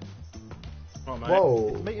 fault. Oh, mate. Whoa.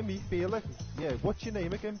 It's making me feel like, yeah, what's your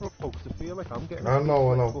name again, bro? 'Cause I feel like I'm getting I know,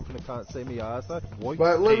 like I know. fucking I can't say me eyes, lad. Why?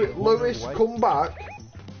 Right, Hey, Lewis, away. come back.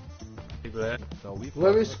 People there. No, we've got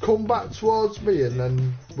Lewis, it. come back towards me, and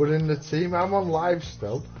then we're in the team. I'm on live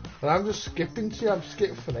still, and I'm just skipping to you. I've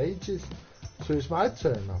skipped for ages, so it's my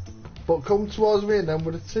turn now. But come towards me, and then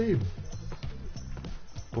we're a team.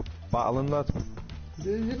 We're battling, lad.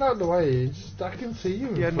 You're not the way. I can see you.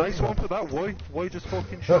 in Yeah, front nice of one me. for that, boy. Boy, just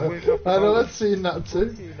fucking shot waving up the I know, boat. I've seen that too.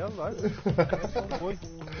 Fucking hell, lad. Nice one, boy.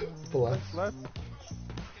 Bless. Thanks, lad.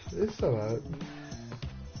 It's alright.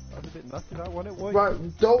 That's a bit nasty, that, wasn't it, boy?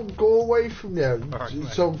 Right, don't go away from there. Alright,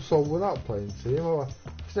 mate. So we're not playing team. Or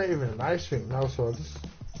it's not even a nice thing now. So I just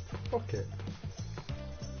fuck it.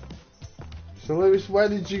 So Lewis, where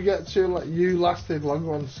did you get to? Like you lasted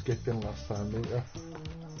longer on skipping last time, didn't you?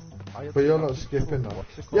 I had But to you're go not to skipping now.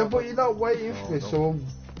 what's it Yeah, called, but lad? you're not waiting for No, me. no. So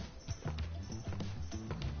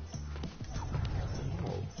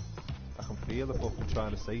I can feel the fucking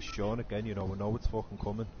trying to say Sean again, you know, we know it's fucking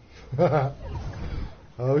coming. oh,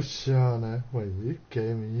 Shauna, when you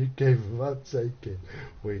came and you gave him that taking,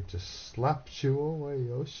 we just slapped you away.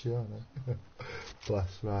 Oh, Shauna.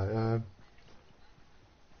 Bless, right.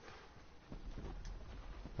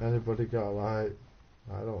 Anybody got like?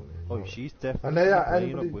 I don't Oh, know. she's And definitely they are playing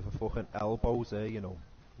anybody- up with her fucking elbows there, you know.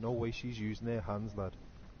 No way she's using her hands, lad.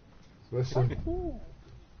 Listen,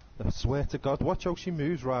 I swear to God, watch how she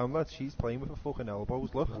moves round, lad. She's playing with her fucking elbows.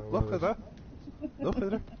 Look, Oh, look well, at that. Look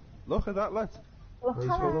at her. Look at that, lad. where's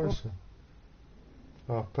Veronica?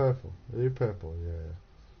 Oh, purple. Are you purple? Yeah.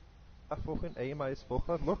 That fucking aim as fuck,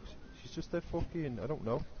 lad. Look, she's just dead fucking, I don't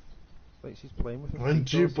know. Like she's playing with her And feet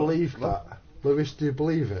do you or something. believe Look. that? Lewis, do you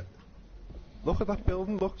believe it? Look at that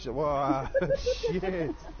building, look, wow,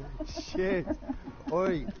 shit, shit,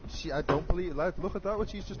 oi, I don't believe it, lad, look at that,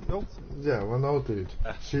 what she's just built. Yeah, well, no, dude.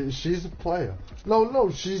 She's a player.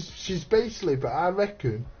 No, she's basically, but I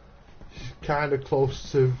reckon she's kind of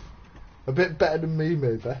close to, a bit better than me,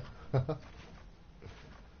 maybe.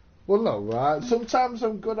 Well, no, right. Sometimes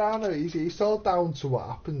I'm good, aren't I? It's all down to what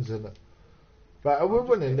happens, isn't it? Right, we're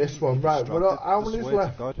winning this one. Right, how many's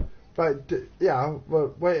left? Right, yeah,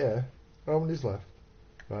 well, wait here. How many's left?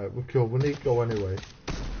 Right, we're cool. We need to go anyway.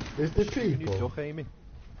 Is the Shooting people? you duck, Amy.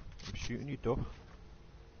 I'm shooting you duck.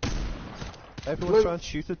 Everyone try and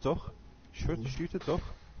shoot a duck. Shoot a duck.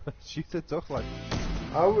 Shoot a duck, like.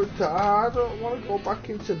 I don't want to go back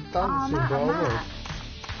into dancing, Matt.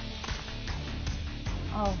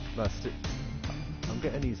 Oh. That's it. I'm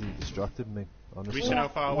getting easily distracted, mate. Honestly. We see how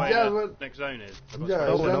far away the next zone is. Yeah,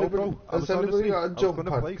 has anybody got a jump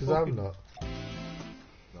pad? Because I'm not.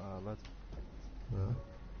 Nah, lad. No.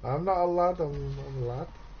 I'm not a lad, I'm a lad.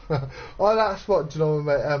 Oh, that's what, do you know,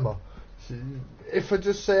 mate, Emma? If I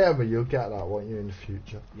just say Emma, you'll get that, won't you, in the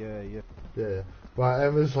future? Yeah. Right,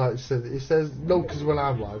 Emma's like, he says, no, because when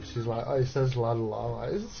I'm live, she's like, oh, he says lad a lot. I'm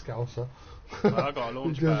like, it's a scouser. Well, I got a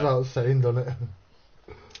launch He goes pad. out saying, doesn't it?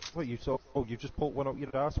 What, you just pulled one out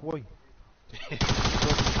your ass, boy?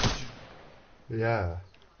 Yeah.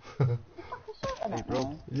 Hey,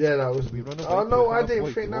 bro. Yeah, that was me. Oh, no, I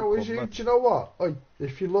didn't think that was you. Do you know what? Oh,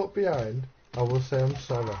 if you look behind, I will say I'm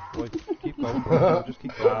sorry. Wait, keep going, bro. Just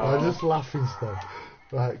keep going. I just laugh instead.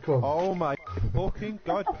 Right, come on. Oh my fucking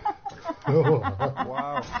god.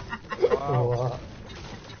 Wow. What?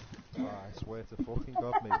 I swear to fucking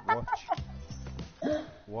god, mate.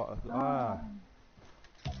 Watch.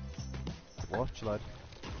 Watch, lad.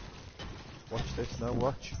 Watch this now,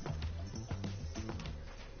 watch.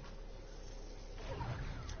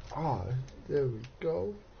 Oh, there we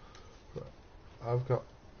go. I've got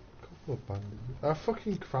a couple of bandages. Our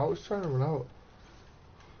fucking crowd's trying to run out.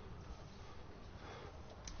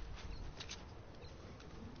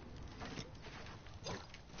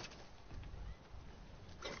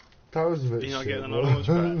 That was a bit You're not shit, getting on a launch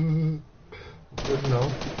pad? But no.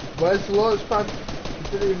 Where's the launch pad?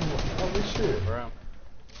 You didn't even let me shoot. We're out.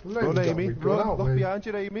 Run, Amy. Run. Look behind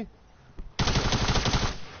you, Amy.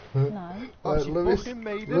 No. Oh, she Lewis, fucking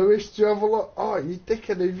made it. Lewis, do you have a look? Oh, you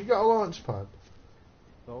dickhead, have you got a launch pad?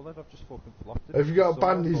 No, lad, I've just fucking flopped it. Have you got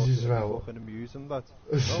Someone bandages thought it as was well? fucking amusing, lad.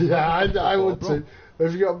 Yeah, I would bro. too.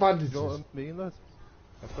 Have you got bandages? You know what I mean, lad?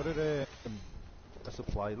 I've got a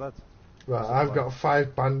supply, lad. Right, I've got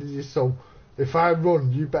 5 bandages, so if I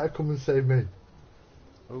run, you better come and save me.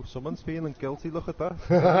 Oh, someone's feeling guilty, look at that.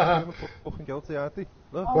 Someone's feeling fucking guilty, aren't they?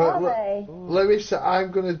 Look. Oh, are they? Lewis,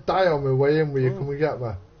 I'm gonna die on my way in with you. Can we get me?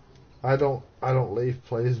 I don't leave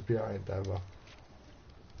players behind ever.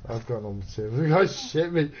 I've got number 2. You guys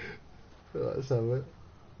shit me. Let's have it.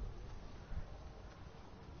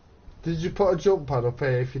 Did you put a jump pad up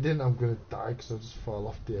here? If you didn't, I'm gonna die because I just fall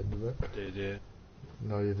off the end of it. I did, yeah.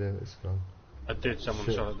 No, you didn't. It's gone. I did, someone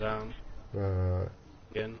Shit. shot it down. Right.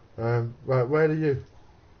 Again. Right, where are you?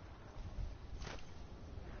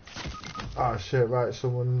 Ah, shit, right,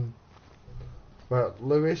 someone... Right,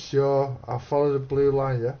 Lewis, I'll follow the blue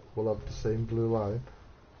line, yeah? We'll have the same blue line.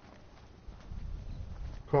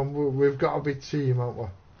 Come on, we've got to be team, haven't we?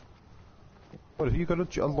 What, have you got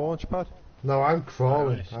a launch pad? No, I'm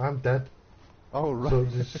crawling. Nice. I'm dead. Oh, right. So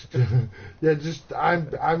just... yeah, just...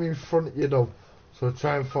 I'm in front of you, though. So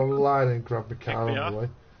try and follow the line and grab the car Pick me on the up. way.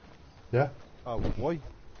 Yeah? Oh, why?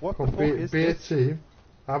 What Come the fuck is be a this? team.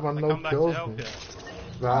 I've had I no come back to kills, help mate.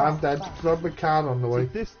 you. Right, I'm dead. Grab the car on the way.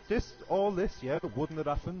 All this, yeah, it wouldn't have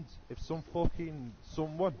happened if someone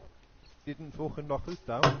didn't fucking knock us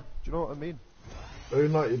down. Do you know what I mean? Who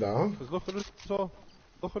knocked you down? Because look at us all.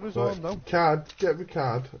 Look at us all now. Card, get me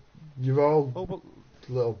card. You're all Oh, but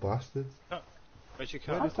little bastards. Where's your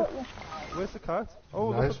where car? is it? Where's the card?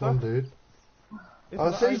 Oh, Nice look at one, that. dude. Isn't I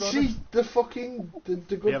that say, ironic? see, the fucking, the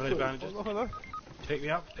Do you good have any foot. advantages? Oh, look at that. Pick me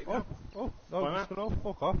up, pick me up. No, Why, just no,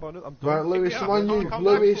 fuck off on it. I'm Right, done. Lewis, me I'm up, on I'll you. come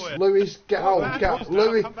back Lewis, for you. Lewis, get Oh, out, man, get I'll out.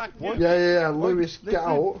 Lewis, come back What? for you. yeah, Oi, Lewis, get listen.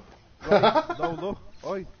 out. Right, no, look.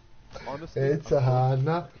 Oi, honestly. It's I'm a done. hard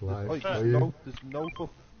knock life Oi, for there's you. no fuck.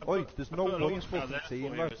 Oi, there's no Put a one launch pad fucking there team,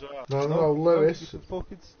 for you lad. as well. No, You Lewis. can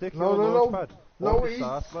fucking stick No, your no, launch no. pad. No, on this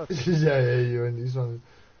arse, lad. yeah, you and these ones.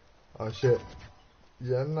 Oh, shit.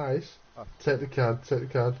 Yeah, nice. Ah. Take the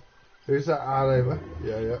card. Who's that? Amy?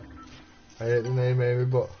 Yeah. I hate the name Amy,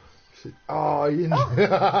 but... Oh, you...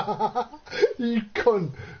 you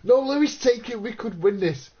cunt. No, Lewis, take it. We could win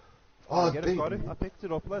this. Oh, Yeah, I got it. I picked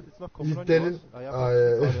it up, lad. It's not coming you on didn't? yours. I have Oh,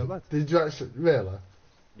 actually got yeah. it, lad. Did you actually... Really?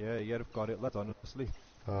 Yeah, I've got it, lad, honestly.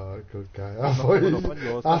 Oh, good guy. not coming up on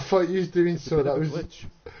yours, I lad. thought you was doing It's a something bit that of a was... glitch.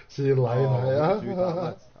 So you're lying, Oh, I are wouldn't do that,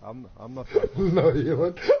 lad. I'm not that. No, you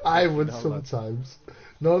would. I would No, lad. sometimes.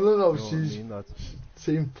 No, You know what I she's mean, lad.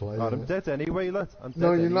 team play. Lad, I'm innit? dead anyway, lad. I'm dead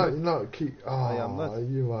No, you're anyway. not. You're not. Keep. Oh, I am, lad.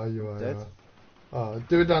 you are. Dead. Oh,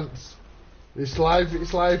 do a dance. It's live.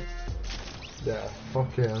 It's live. Yeah,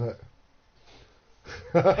 fuck yeah,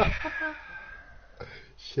 innit?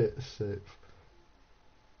 Shit, safe.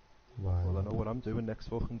 Well, I know what I'm doing next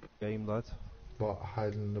fucking game, lad. What,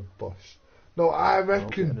 hiding in the bush? No, I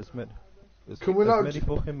reckon. Can we not many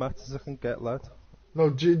fucking mats as I can get, lad? No,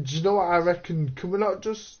 do you know what I reckon? Can we not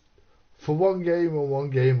just for one game and one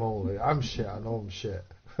game only? I'm shit. I know I'm shit.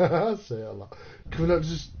 I say it a lot. Can we not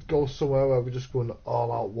just go somewhere where we're just going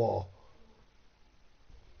all out war?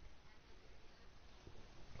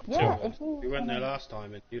 Yeah, So, if you... we went there last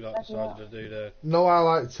time and you like decided to do the... No, I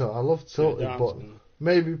like to. I love tilted, but dancing.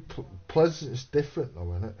 maybe Pleasant's different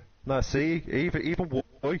though, isn't it? Nah, see, even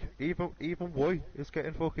Woy is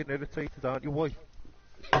getting fucking irritated, aren't you, Woy?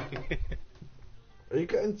 Are you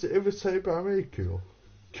getting irritated by me, cool?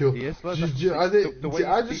 Cool. He is, lad.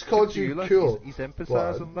 I just called you cool. He's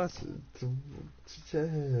emphasising that.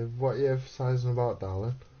 What are you emphasising about,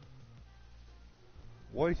 darling?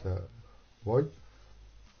 Why? Why?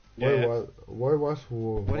 Yeah. Why was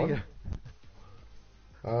What are you...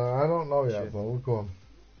 I don't know yet, Shit. but we'll go on.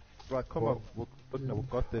 Right, come on. We've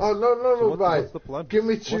got this. Oh, no, So right. what's the plan? Give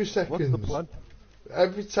me 2 seconds. What's the plan?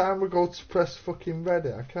 Every time we go to press fucking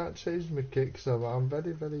ready, I can't change my kick, so I'm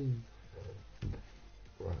very, very...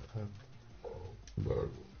 Right,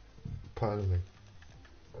 pardon me.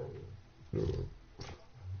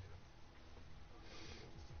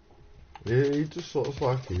 He just looks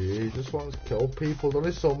like he just wants to kill people,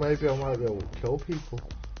 doesn't he? So maybe I might be able to kill people.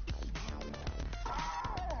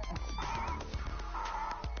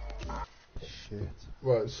 Shit.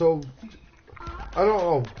 Right, so I don't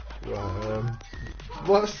know. Right,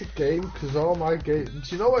 what's the game? Because all my games.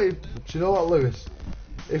 Do you know what, Lewis?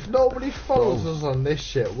 If nobody follows us on this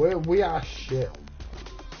shit, we are shit.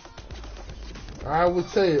 I would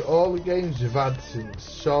say all the games you've had since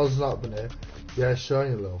Shaw's not been here. Yeah, Shaw,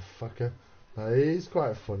 you little fucker. He's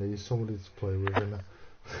quite funny. He's somebody to play with, isn't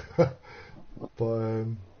he? But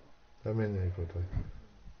I mean, in a good way.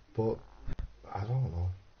 But I don't know.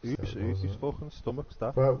 Whose fucking stomach's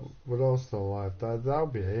that? But we're all still alive. That'll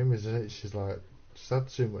be him, isn't it? She's had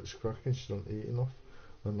too much cracking. She don't eat enough,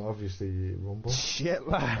 and obviously you eat rumble. Shit,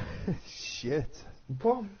 lad. Shit.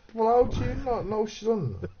 But well, how do you not know she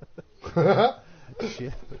doesn't?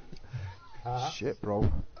 Shit. Shit,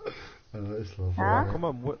 bro. It's lovely. Huh? Come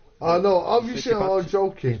on, what? Oh no, obviously I'm all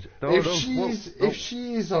joking. No, If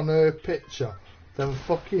she's on her picture, then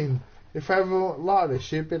fucking. If everyone like this,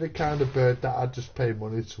 she'd be the kind of bird that I'd just pay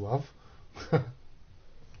money to have.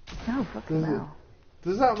 No, fucking no.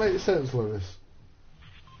 Does that make sense, Lewis?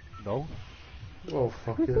 No. Oh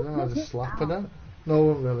fuck it, then I'll just slap her then. No, I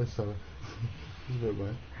won't really, sorry. It's a bit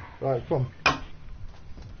weird. Right, come on.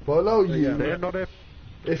 But no, you. They're not a...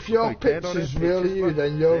 If your Like, they're not picture's in really pictures, you, man.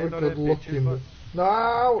 then you're They're a not good in looking. pictures, man.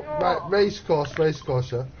 No, right, race course,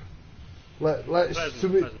 yeah.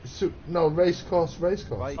 Let's race course.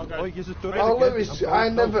 Right, Okay. oi, you've done it Oh, again. Lewis, I'm I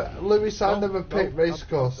going- never picked race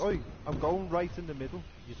course. I'm going right in the middle.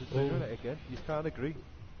 You're doing it again. You can't agree.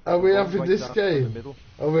 Are we I'm having going this right down in the game? middle.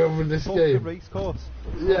 Are we having this Fuck the game? race course.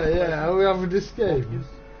 Yeah, are we having this game?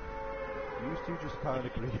 You two just can't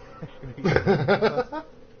agree.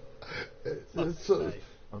 It's-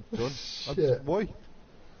 I'm done. Shit. Why?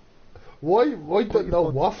 Why Put don't your know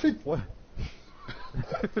foot- waffing? What?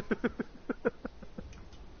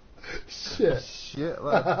 Shit. Shit,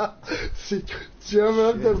 lad. See, do you ever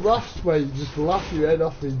have the laughs where you just laugh your head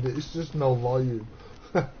off and it's just no volume?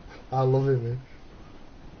 I love it, man.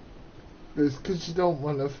 It's because you don't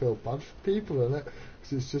want to feel bad for people, innit?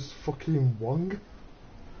 Because it's just fucking wrong.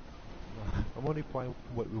 I'm only playing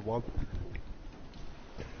what we want.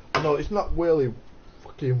 No, it's not really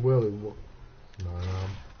fucking really. No.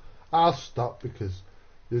 I'll stop because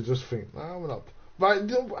you just think, no, we're not. Right,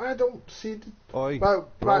 I don't see the. Oi, Right,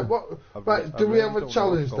 bro, what? I Right, do we really have a don't know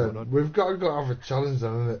challenge what's going then? on. We've got to go have a challenge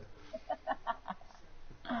then, innit?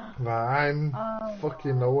 Right, I'm Oh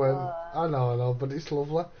fucking my nowhere. God. I know, but it's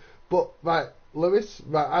lovely. But right, Lewis,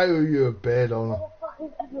 right, I owe you a beard on. What the fuck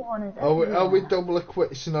is everyone is Are we everywhere? double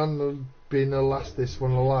equating on being the last this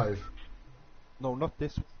one alive? No, not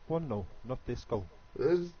this one. No, not this goal.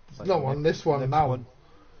 There's Like no the on next- this one next now. one.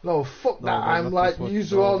 No, fuck No, that. no, I'm not like, this one. you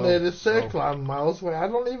No, all no, near the circle. no. I'm miles away. I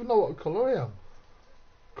don't even know what colour I am.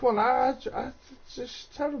 Come on, it's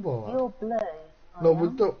just terrible. That. You're blue. I No, am. we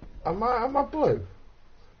don't. Am I blue?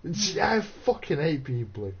 I fucking hate being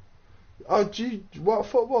blue. Oh, what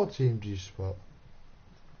football team do you support?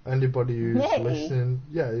 Anybody who's Me? listening,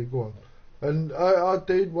 yeah, you go on. And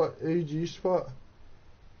dude, who do you support?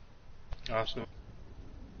 Arsenal.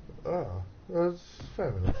 Oh, that's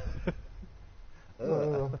fair enough.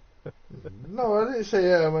 No, I didn't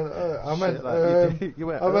say I meant I meant Shit, like, you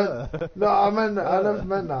went, I meant no, I never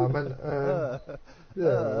meant that. I meant yeah,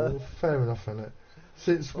 well, fair enough, innit?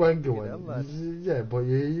 Since Wenger hell, went, lad. yeah, but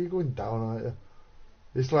you're going down, aren't you?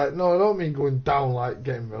 It's like, no, I don't mean going down like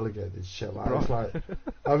getting relegated shit. Like, it's like,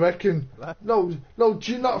 I reckon, no,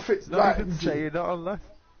 do you not think, Not right, even saying that on that.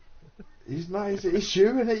 he's not, it's you,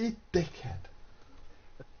 innit, you dickhead.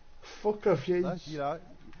 Fuck off, you. Lad,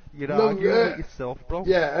 you're No, arguing with yourself, bro.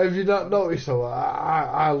 Yeah, have you not noticed though?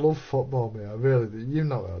 I love football, mate. I really do. You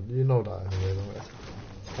know that anyway,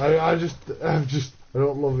 don't you? I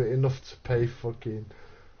don't love it enough to pay fucking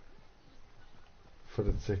for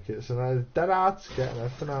the tickets, and they're hard to get and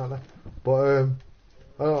everything, aren't they? But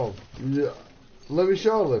I don't know. Yeah, Lewis,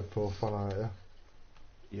 you're a Liverpool fan, aren't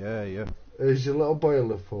you? Yeah. Is your little boy a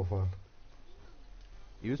Liverpool fan?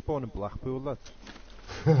 He was born in Blackpool, lad.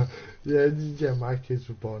 yeah, my kids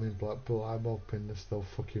were born in Blackpool. I'm hoping they're still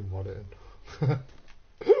fucking Warrington.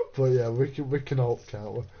 But yeah, we can hope,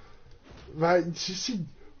 can't we? Right, you see,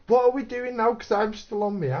 what are we doing now? Because I'm still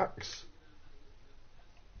on my axe.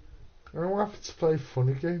 I'm happy to play a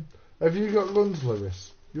funny game. Have you got guns,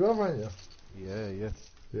 Lewis? You have, haven't you? Yeah.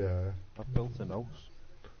 Yeah. I've built a house.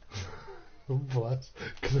 I'm blessed.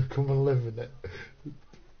 Can I come and live in it?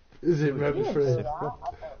 Is it ready for it?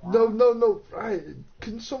 No. Right,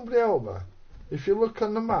 can somebody help me? If you look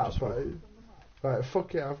on the map, right,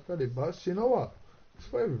 fuck it, I've got it, but you know what?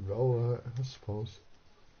 It's where we roll, I suppose.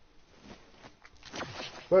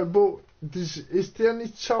 Right, but is there any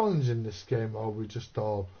challenge in this game, or are we just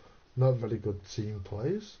all not very good team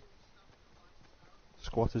players?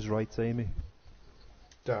 Squatter's right, Amy.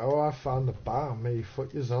 Oh, I found the bar, me,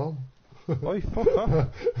 fuck yours all. Oi, fuck off.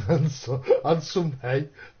 and some hay,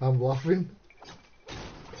 I'm laughing.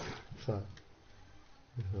 So,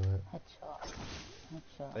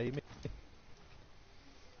 Headshot. Amy.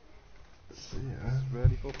 yeah. It's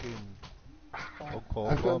really fucking... Oh, cold,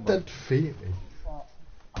 I've got dead feet, me.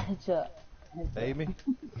 Headshot. Amy.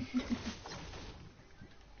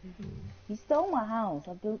 You stole my house.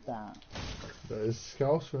 I built that. There's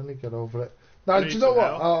scouts when they get over it. Now, Need do you know some what?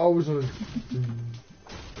 help? I always want to...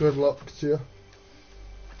 Good luck to you.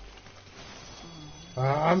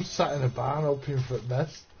 I'm sat in a barn hoping for the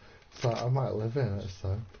best. So I might live in it this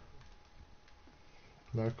time.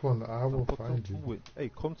 No, come on, I will find you. Hey,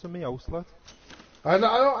 come to me house, lad. I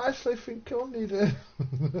don't actually think you'll need it.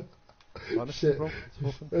 Honestly, Shit. bro,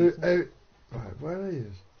 it's fucking decent. Right, where are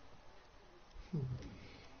you?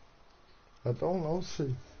 I don't know,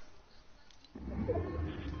 see.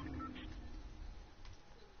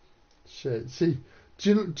 Shit, see, do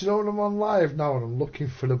you know when I'm on live now and I'm looking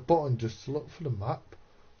for the button just to look for the map?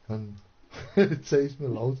 And it takes me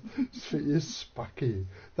loads. Just for you spacky.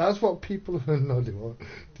 That's what people who know they want.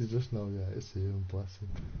 They just know, yeah, it's you and bless him.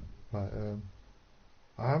 Right,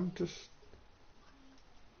 I'm just...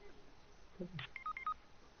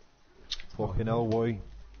 Fucking hell, boy.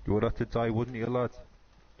 You would have to die, wouldn't you, lad?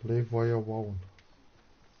 Leave where you won't.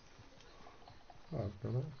 I've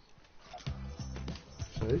done it.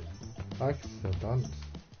 See? I can still dance.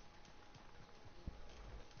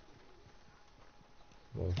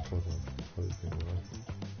 Well, of course I'm sleeping right.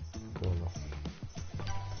 Go on.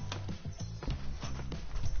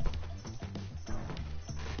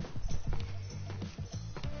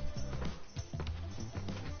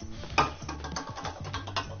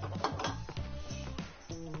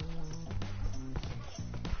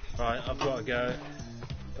 Right, I've got to go.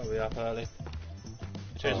 Got to be up early.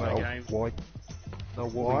 Cheers, my game. Why? No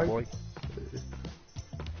Why? worry, boy.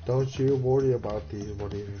 Don't you worry about these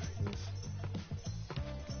whatever things.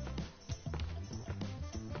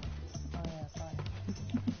 Oh yeah,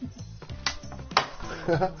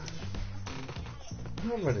 fine.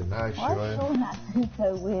 Not very nice, Why you is Sean acting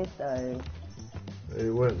so weird though? It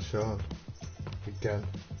weren't Sean. Again.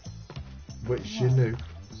 Which you knew,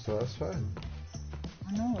 so that's fine.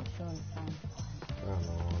 I know what Sean sounds like. I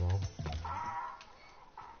know.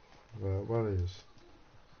 Well, what is?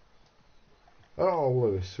 Oh,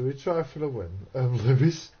 Lewis, so we try for the win.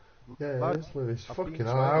 Lewis? Yeah, Lad, it is Lewis. I've Fucking been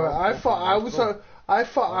hell. trying I to thought I was on... I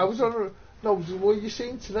thought I was Honestly. on... No, well, you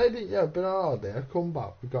seen today, didn't you? I've been on holiday, I come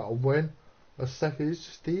back, we got a win. A second, it's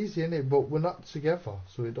just easy, innit? But we're not together,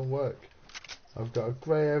 so it don't work. I've got a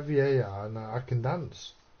grey VAR and I can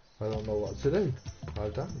dance. I don't know what to do. I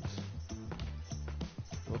dance.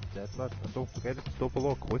 You're dead, lad. And don't forget it's double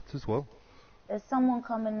or quits as well. There's someone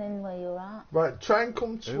coming in where you're at. Right, try and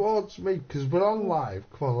come towards me, because we're on live.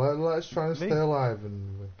 Come on, let's try and Me? stay alive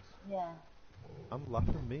and... Yeah. I'm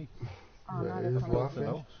laughing, me. Oh, Yeah, no, they're he's coming. laughing.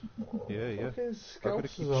 No. Yeah. Fucking I gotta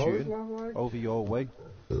Scousers keep always shooting laugh like. over your way.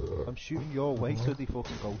 I'm shooting your way so they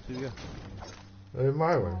fucking go to you.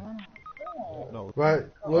 My way. No. Right,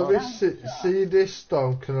 Oh, let me that's see this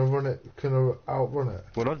storm. Can I run it? Can I outrun it?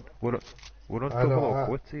 We're on I double don't- or I-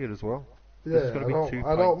 quits here as well. Yeah, This is gonna I be don't. 2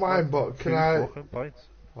 I don't pints, mind, lad. but can 2 I? fucking pints.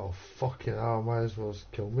 Oh fucking hell! I might as well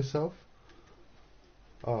just kill myself.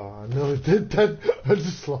 Oh, I nearly did then. I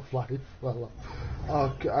just lost life. Oh,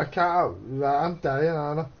 I can't. Right, I'm dying,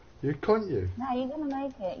 aren't I? You can't you? No, you're gonna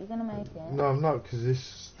make it. You're gonna make it. No, I'm not, because this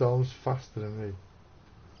storm's faster than me.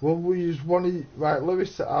 Well, we use one of right,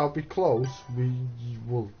 Lewis. I'll be close. We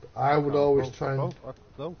will. I would always try and.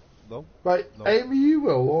 No. Right, no. Amy, you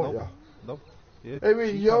will, won't No. you? No. Yeah,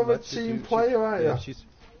 Amy, she you're can, a lad. team She- player, aren't yeah, you?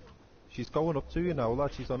 she's going up to you now,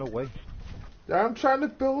 lad. She's on her way. I'm trying to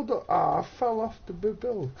build up. I fell off the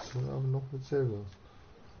build. I don't have enough materials.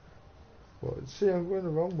 But see, I'm going the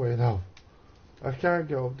wrong way now. I can't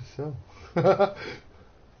get up this hill.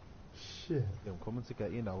 Shit. Yeah, I'm coming to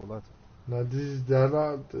get you now, lad. No, they're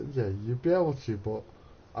not. Yeah, you'd be able to, but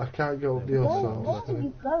I can't get up the hill. Yeah, So Where, I'm where just are gonna-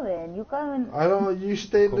 you going? You're going. I don't. You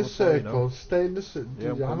stay in Come the up there, you circle. know. Stay in the circle. Yeah,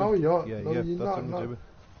 I'm I know coming. you're. Yeah, no, yeah, you're that's not. what I'm No. doing.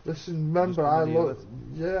 Listen, remember Just I coming near look.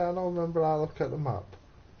 Yeah, I know. Remember I look at the map.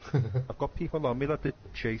 I've got people on me that are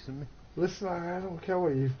chasing me. Listen, I don't care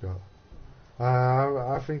what you've got.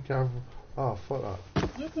 I think I've. Oh, fuck that.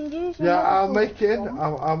 You can use your. Yeah, I'll medical make it in. storm.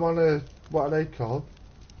 I'm on a. What are they called?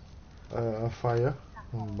 A fire.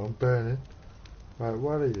 I'm burning. Right,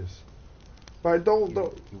 what are these? Right, don't.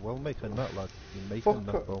 You're well making that, lad. You're making Fuck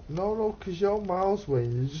that, up. bro. No, because you're miles away.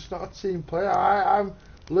 You're just not a team player. I'm.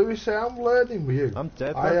 Lewis, I'm learning with you. I'm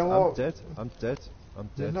dead, I lad. am I'm what- dead. I'm dead. I'm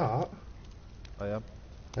You're dead. not. I am.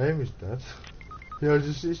 Amy's dead. Yeah,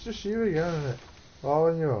 it's just you again, isn't it? All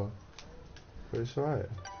on your own. But it's alright.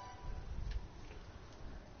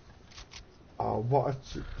 Oh, what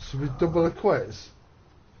should we double the quits?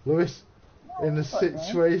 Lewis, in the fuck me.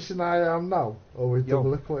 situation I am now, or we Yo.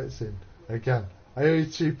 double the quits in? Again. I owe you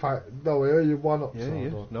 2 pints. No, I owe you 1 up. Yeah, so I yeah.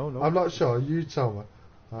 don't. No. I'm not sure, you tell me.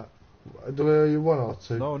 Do I owe you 1 or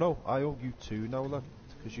 2? No. I owe you 2 now, lad.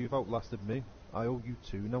 Because you've outlasted me. I owe you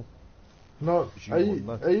 2 now. No, You won,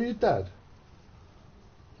 lad. are you dead?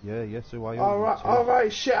 Yeah. So I owe you 2.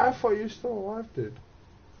 Alright, shit, I thought you were still alive, dude.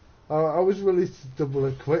 I was willing to double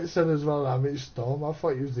the quits then as well. I mean, Storm, I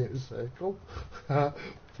thought you was in the circle.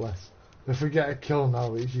 Bless. If we get a kill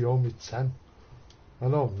now, it's you owe me 10. I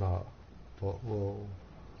know I'm not, but well.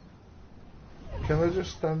 Can I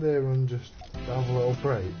just stand here and just have a little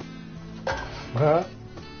break? Huh?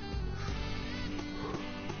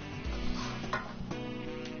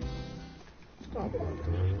 It's not bad,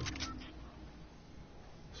 is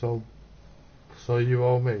it? So you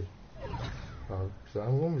owe me. So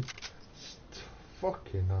I'm gonna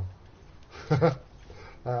fucking hell.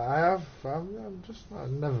 I'm just not,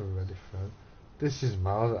 never ready for it. This is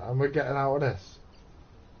miles. Am I getting out of this?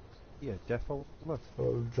 Yeah, defo, lad.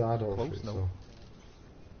 Oh, I don't Close think now. so.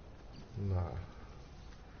 Nah.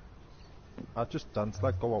 I'd just dance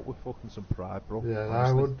like go out with fucking some pride, bro. Yeah, I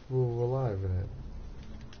honestly. would. We're live in it.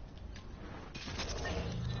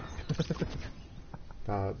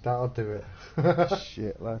 That'll do it.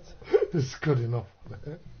 Shit, lad. It's good enough.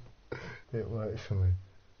 It works for me.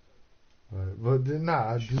 Right, but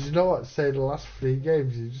nah, did you know what? Say the last 3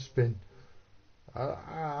 games, you've just been.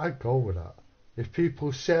 I'd go with that. If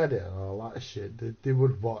people shared it and all that shit, they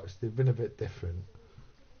would watch. They've been a bit different.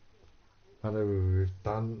 I know we've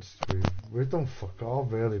danced, we've done fuck all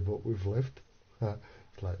really, but we've lived.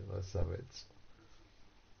 It's like, let's have it.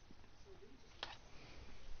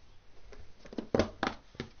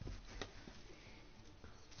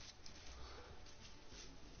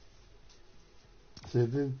 See,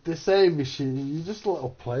 this Amy, you're just a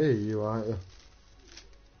little player, you aren't you?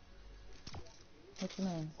 What do you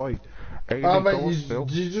mean? Oi, Amy, I go mean, on, Phil.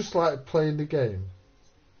 you just like playing the game.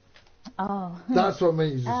 Oh. That's what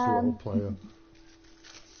makes you just a little Um, player.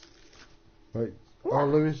 Right. Oh,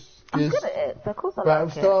 Lewis. I'm Giz- good at it, so of course I Right, I'm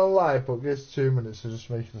like still it. on live, but gives 2 minutes of just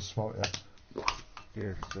making a smoke, yeah.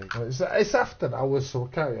 Yeah, sick. Right, it's after hours, so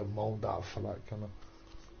I can't get moaned out for that, can I?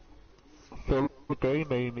 Phil, the game,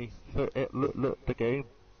 Amy. So, look, the game.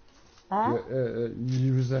 Huh?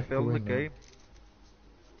 You was Phil, echoing the then. game.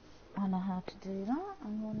 I know how to do that.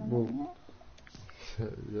 I'm gonna Well- name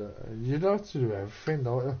it. Yeah, you know how to do everything,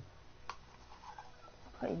 don't you?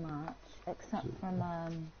 Pretty much, except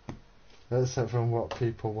from Except from what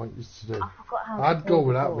people want you to do. I forgot how. I'd to go do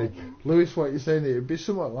with the that, board. me. Lewis, what you're saying, it'd be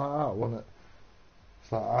something like that, wouldn't it?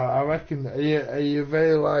 It's like, I reckon, are you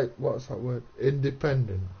very, like, what's that word?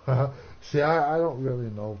 Independent. See, I don't really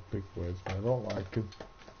know big words, man. I don't like them.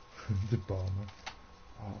 The bomber.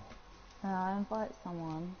 I invite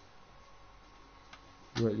someone.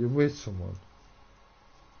 Wait, you're with someone?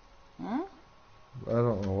 Huh? I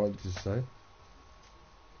don't know what to say.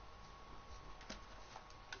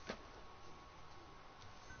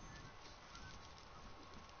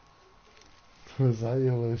 Was that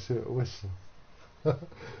your Lucy whistle?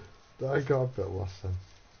 I got a bit lost then.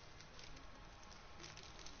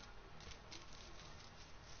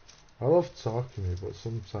 I love talking to you, but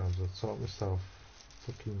sometimes I talk myself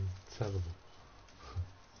fucking terrible.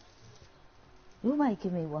 You're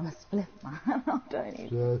making me want to split, man. I don't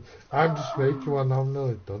even. Yeah, I'm just making one. I'm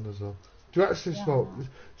nearly done as well. Do you actually Yeah. smoke?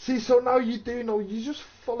 See, so now you do know. You're just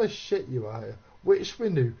full of shit, you are. Which we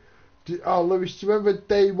knew. Oh, Lewis, do you remember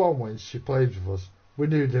day one when she played with us? We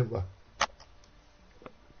knew, didn't we?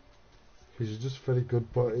 Because you're just very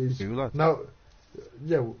good, but he's You lad. now.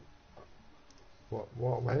 Yeah.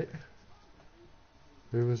 What, mate?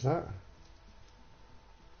 Who was that?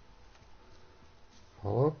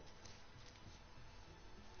 Hello?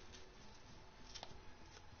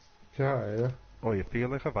 Can't hear you. Oh, you feel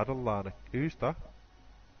like I've had a Lana. Who's that?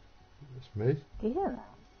 It's me. Do you hear that?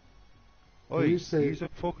 Oh, You say- you're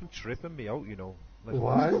fucking tripping me out, you know. Like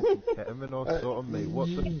Why? ketamine or something, mate. What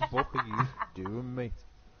the fuck are you doing, mate?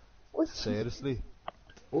 What's Seriously.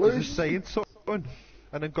 You're Lewis, just saying something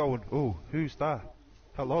and then going, oh, who's that?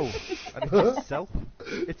 Hello. And it's yourself.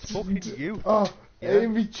 It's fucking you. oh, Yeah.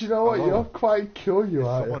 Amy, do you know what? Hello. You're quite cool, you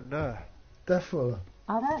are. Someone there. Definitely.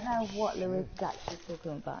 I don't know what Lewis is actually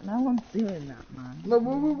talking about. No one's doing that, man. No,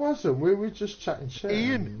 we wasn't. We were just chatting shit.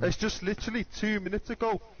 Ian, it's just literally 2 minutes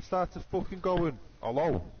ago started fucking going,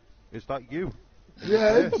 hello, is that you?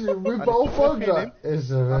 Yeah, we And both it's on fucking that. him. Is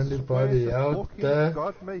there I swear anybody to out fucking there?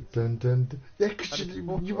 God, mate. Dun, dun, dun. Yeah, because And it's you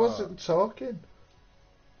fuck- wasn't talking.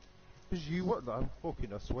 Because you what? I'm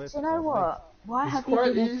fucking, I swear Do to you know God, what? Why It's have you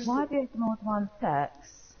quite been? easy. Why have you ignored my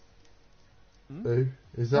text? Who?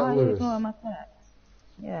 Is that Why are you Lewis? ignoring my text?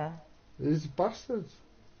 Yeah. He's a bastard.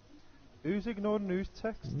 Mate. Who's ignoring whose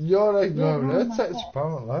text? You're ignoring Yeah, her no, text, no.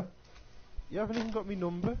 apparently. You haven't even got me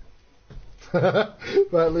number. Right,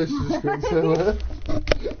 let's just go to her.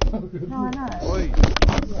 No, I know. Oi,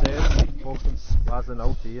 seriously fucking spazzing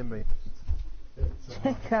out here, mate.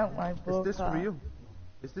 Check out my Is book. this real?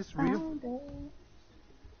 Is this real? Found it.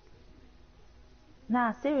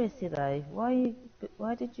 Nah, seriously though,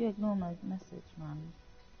 why did you ignore my message, man?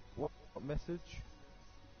 What message?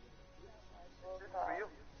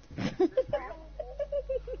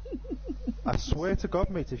 I swear to God,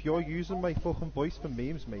 mate, if you're using my fucking voice for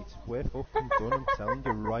memes, mate, we're fucking done. I'm telling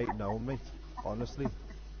you right now, mate. Honestly.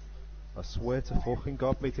 I swear to fucking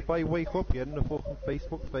God, mate, if I wake up getting a fucking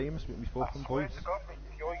Facebook famous with my fucking voice.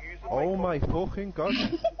 Oh my fucking God.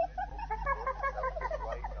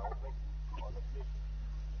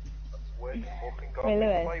 Hey,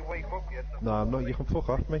 Lewis. No, I'm not. You can fuck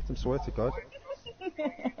off, mate. I swear to God.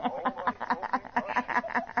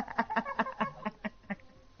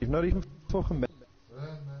 You've not even fucking met.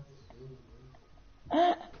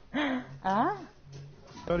 Huh?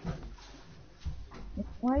 Not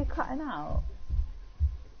Why are you cutting out?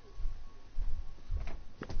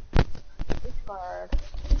 Discord.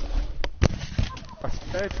 I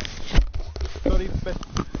said. Not even met.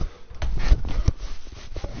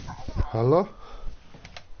 Hello?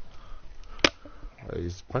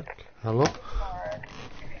 He's back. Hello?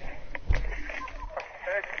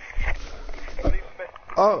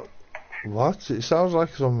 Oh, what? It sounds like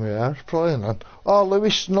it's on my airplane. And oh,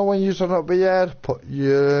 Lewis, no one used on the airport.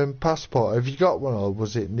 Your passport. Have you got one, or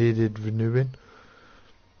was it needed renewing?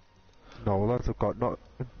 No, lads, I've got not.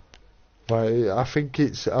 Right, I think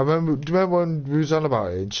it's. I remember. Do you remember when we was on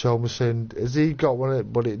about it? And Sean was saying, "Has he got one,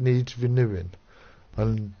 but it needs renewing?"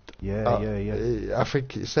 And Yeah, yeah. I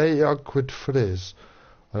think it's 80 odd quid for his,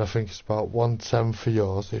 and I think it's about 110 for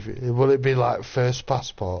yours. Will it be like first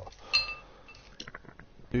passport?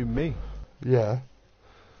 Do me? Yeah.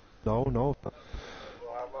 No.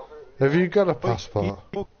 Have you got a Wait, passport?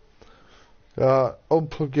 you-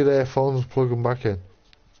 Unplug your earphones, plug them back in.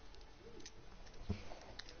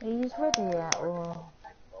 Are you ready yet, or?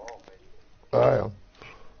 I am.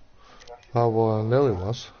 Oh well, I nearly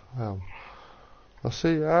was. I am. I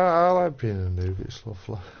see. I like being a noob. It's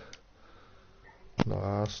lovely. No,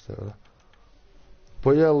 I'll stay with it.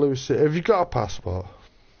 But yeah, Lucy, have you got a passport?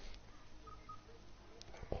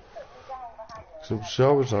 So I'm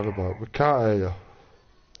sure what's that about. We can't hear you.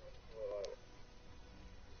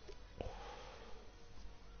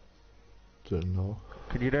 Don't know.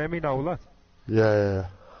 Can you hear me now, lad? Yeah.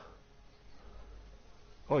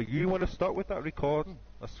 Oh, you want to start with that recording?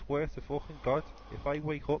 I swear to fucking God, if I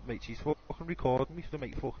wake up, mate, she's fucking recording me to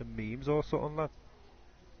make fucking memes or something, lad.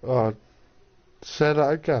 Oh, say that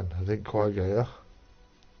again. I didn't quite get you.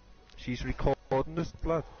 She's recording this,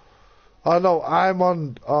 lad. Oh no, I'm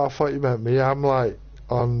on. Oh, I thought you meant me. I'm like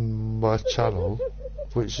on my channel,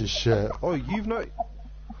 which is shit. Oh, you've not.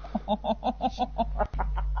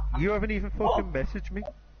 You haven't even fucking messaged me.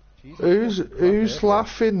 Jesus, Who's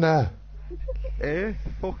laughing there?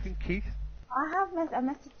 Fucking Keith. I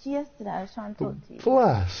messaged you yesterday. I was trying to talk to you.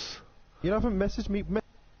 Bless. You haven't messaged me.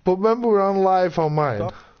 But remember, we're on live on mine.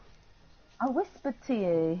 Stop. I whispered to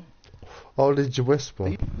you. Oh, did you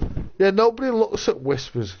whisper? Yeah, nobody looks at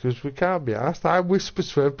whispers because we can't be asked. I whisper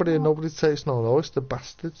to everybody and nobody takes no notice. The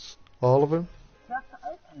bastards, all of them. You have to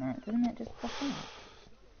open it, doesn't it just pop up?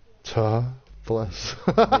 Ta, bless.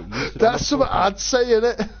 Mate, That's something I'd say,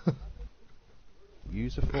 innit?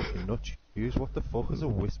 Use a fucking nut. Use what the fuck is a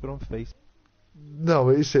whisper on Facebook? No,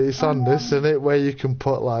 it's on this, isn't it? Where you can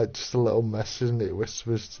put like just a little message and it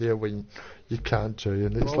whispers to you when you can't join.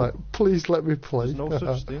 It's Bro, like, please let me play. There's no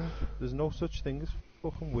such thing. There's no such thing as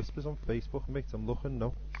fucking whispers on Facebook, mate. I'm looking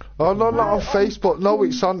now. Oh no, not on Facebook. No,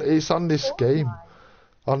 it's on this game.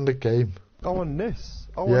 On the game. Oh, on this.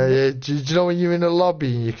 Oh, Yeah, on yeah. Do you know when you're in a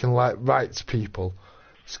lobby and you can like write to people?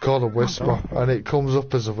 It's called a whisper, and it comes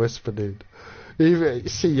up as a whisper, dude. Even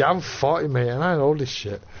see, I'm 40, mate, and I know this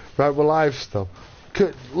shit. Right, we're live still.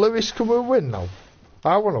 Lewis, can we win now?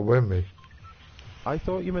 I want to win, me. I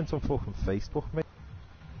thought you meant on fucking Facebook, mate.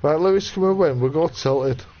 Right, Lewis, can we win? We'll go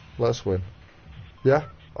tilted. Let's win. Yeah,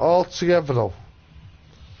 all together though.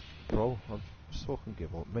 Bro, I'm just fucking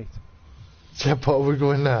give up, mate. Yeah, but are we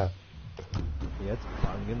going there? Yeah, it's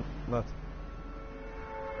banging, lad.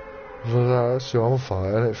 Well, that's your own fault,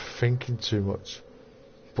 innit? Thinking too much.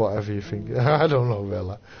 Whatever you think. I don't know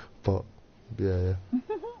really, but yeah.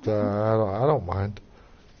 I don't mind.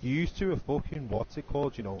 You used to a fucking what's it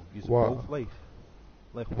called? You know, you What? both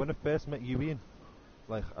like when I first met you, Ian.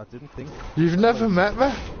 Like I didn't think. You've never met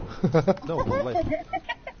me. No, but like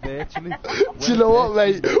virtually. Do you know what,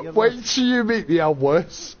 mate? Wait till you meet me. I'm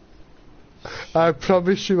worse. I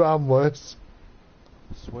promise you, I'm worse.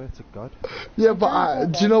 I swear to God. Yeah, but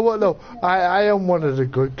do you know what? No, I am one of the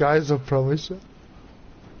good guys. I promise you.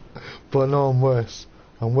 But no, I'm worse.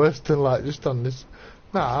 I'm worse than like just on this.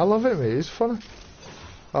 Nah, I love it, mate. It's funny.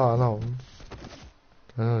 Oh no,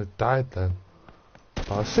 I nearly died then.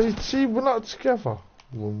 Oh, see, we're not together.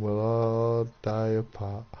 When we'll all die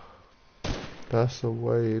apart. That's the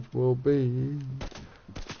way it will be.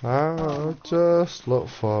 I'll just look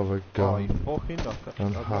for a Oh, you gun, fucking knocked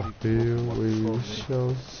and happy we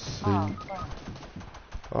shall see.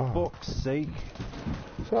 Oh, Fuck's sake.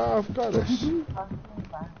 so I've got this.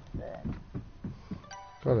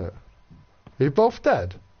 Got it. Are you both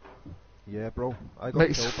dead? Yeah, bro. I got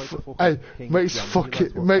Makes killed by the fucking hey, King makes Jammy, fucking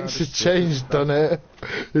that's what makes kind a of change, shit is doesn't it?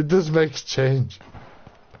 It does make a change.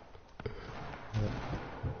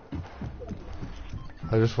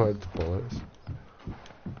 I just wanted the bullets.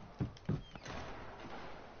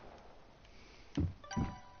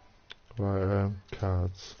 Right,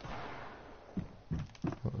 cards.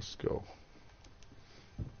 Let's go.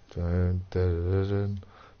 Dun, dun, dun, dun.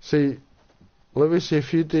 See, let me see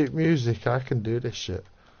if you do music, I can do this shit.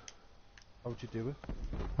 How'd you do it?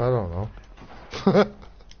 I don't know.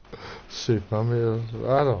 Superman music,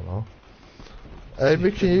 I don't know.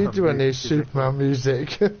 Amy, can you do any Superman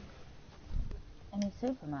music? Any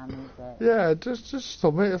Superman music? Yeah, just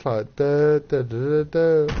something it's like da da da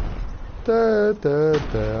da da da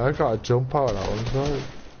da. I gotta jump out of that one, so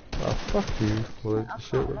oh, fuck you, bloody I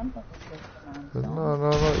shit. can't remember the Superman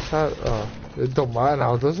song. No, it's out. Oh, it don't matter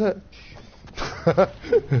now, does it?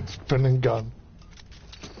 It's been and gone.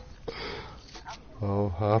 Oh,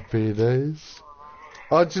 happy days.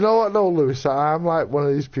 Oh, do you know what though, Lewis? I'm like one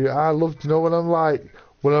of these people. I love, do you know when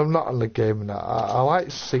I'm not on the game and that, I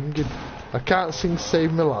like singing. I can't sing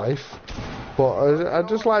Save My Life, but I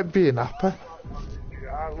just like being happy.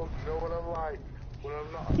 I love, you know when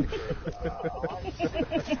I'm not on the game.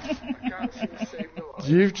 I can't sing Save My Life.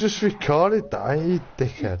 You've just recorded that, ain't you,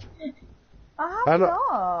 dickhead? I have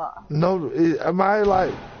not. No, am I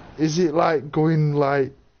like, is it like going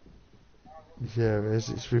like, yeah, it is,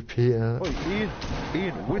 it's repeating it. Oi,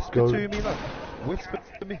 Ian, whisper Go. to me, lad. Whisper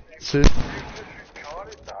to me. So,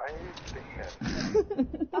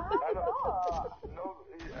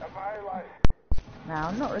 No,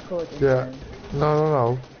 I'm not recording. yeah, those.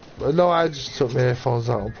 no. No, I just took my earphones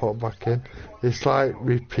out and put them back in. It's like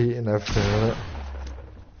repeating everything, isn't it?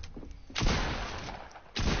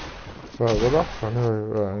 Right, we're off anyway,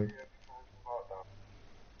 right.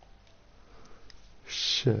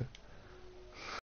 Shit.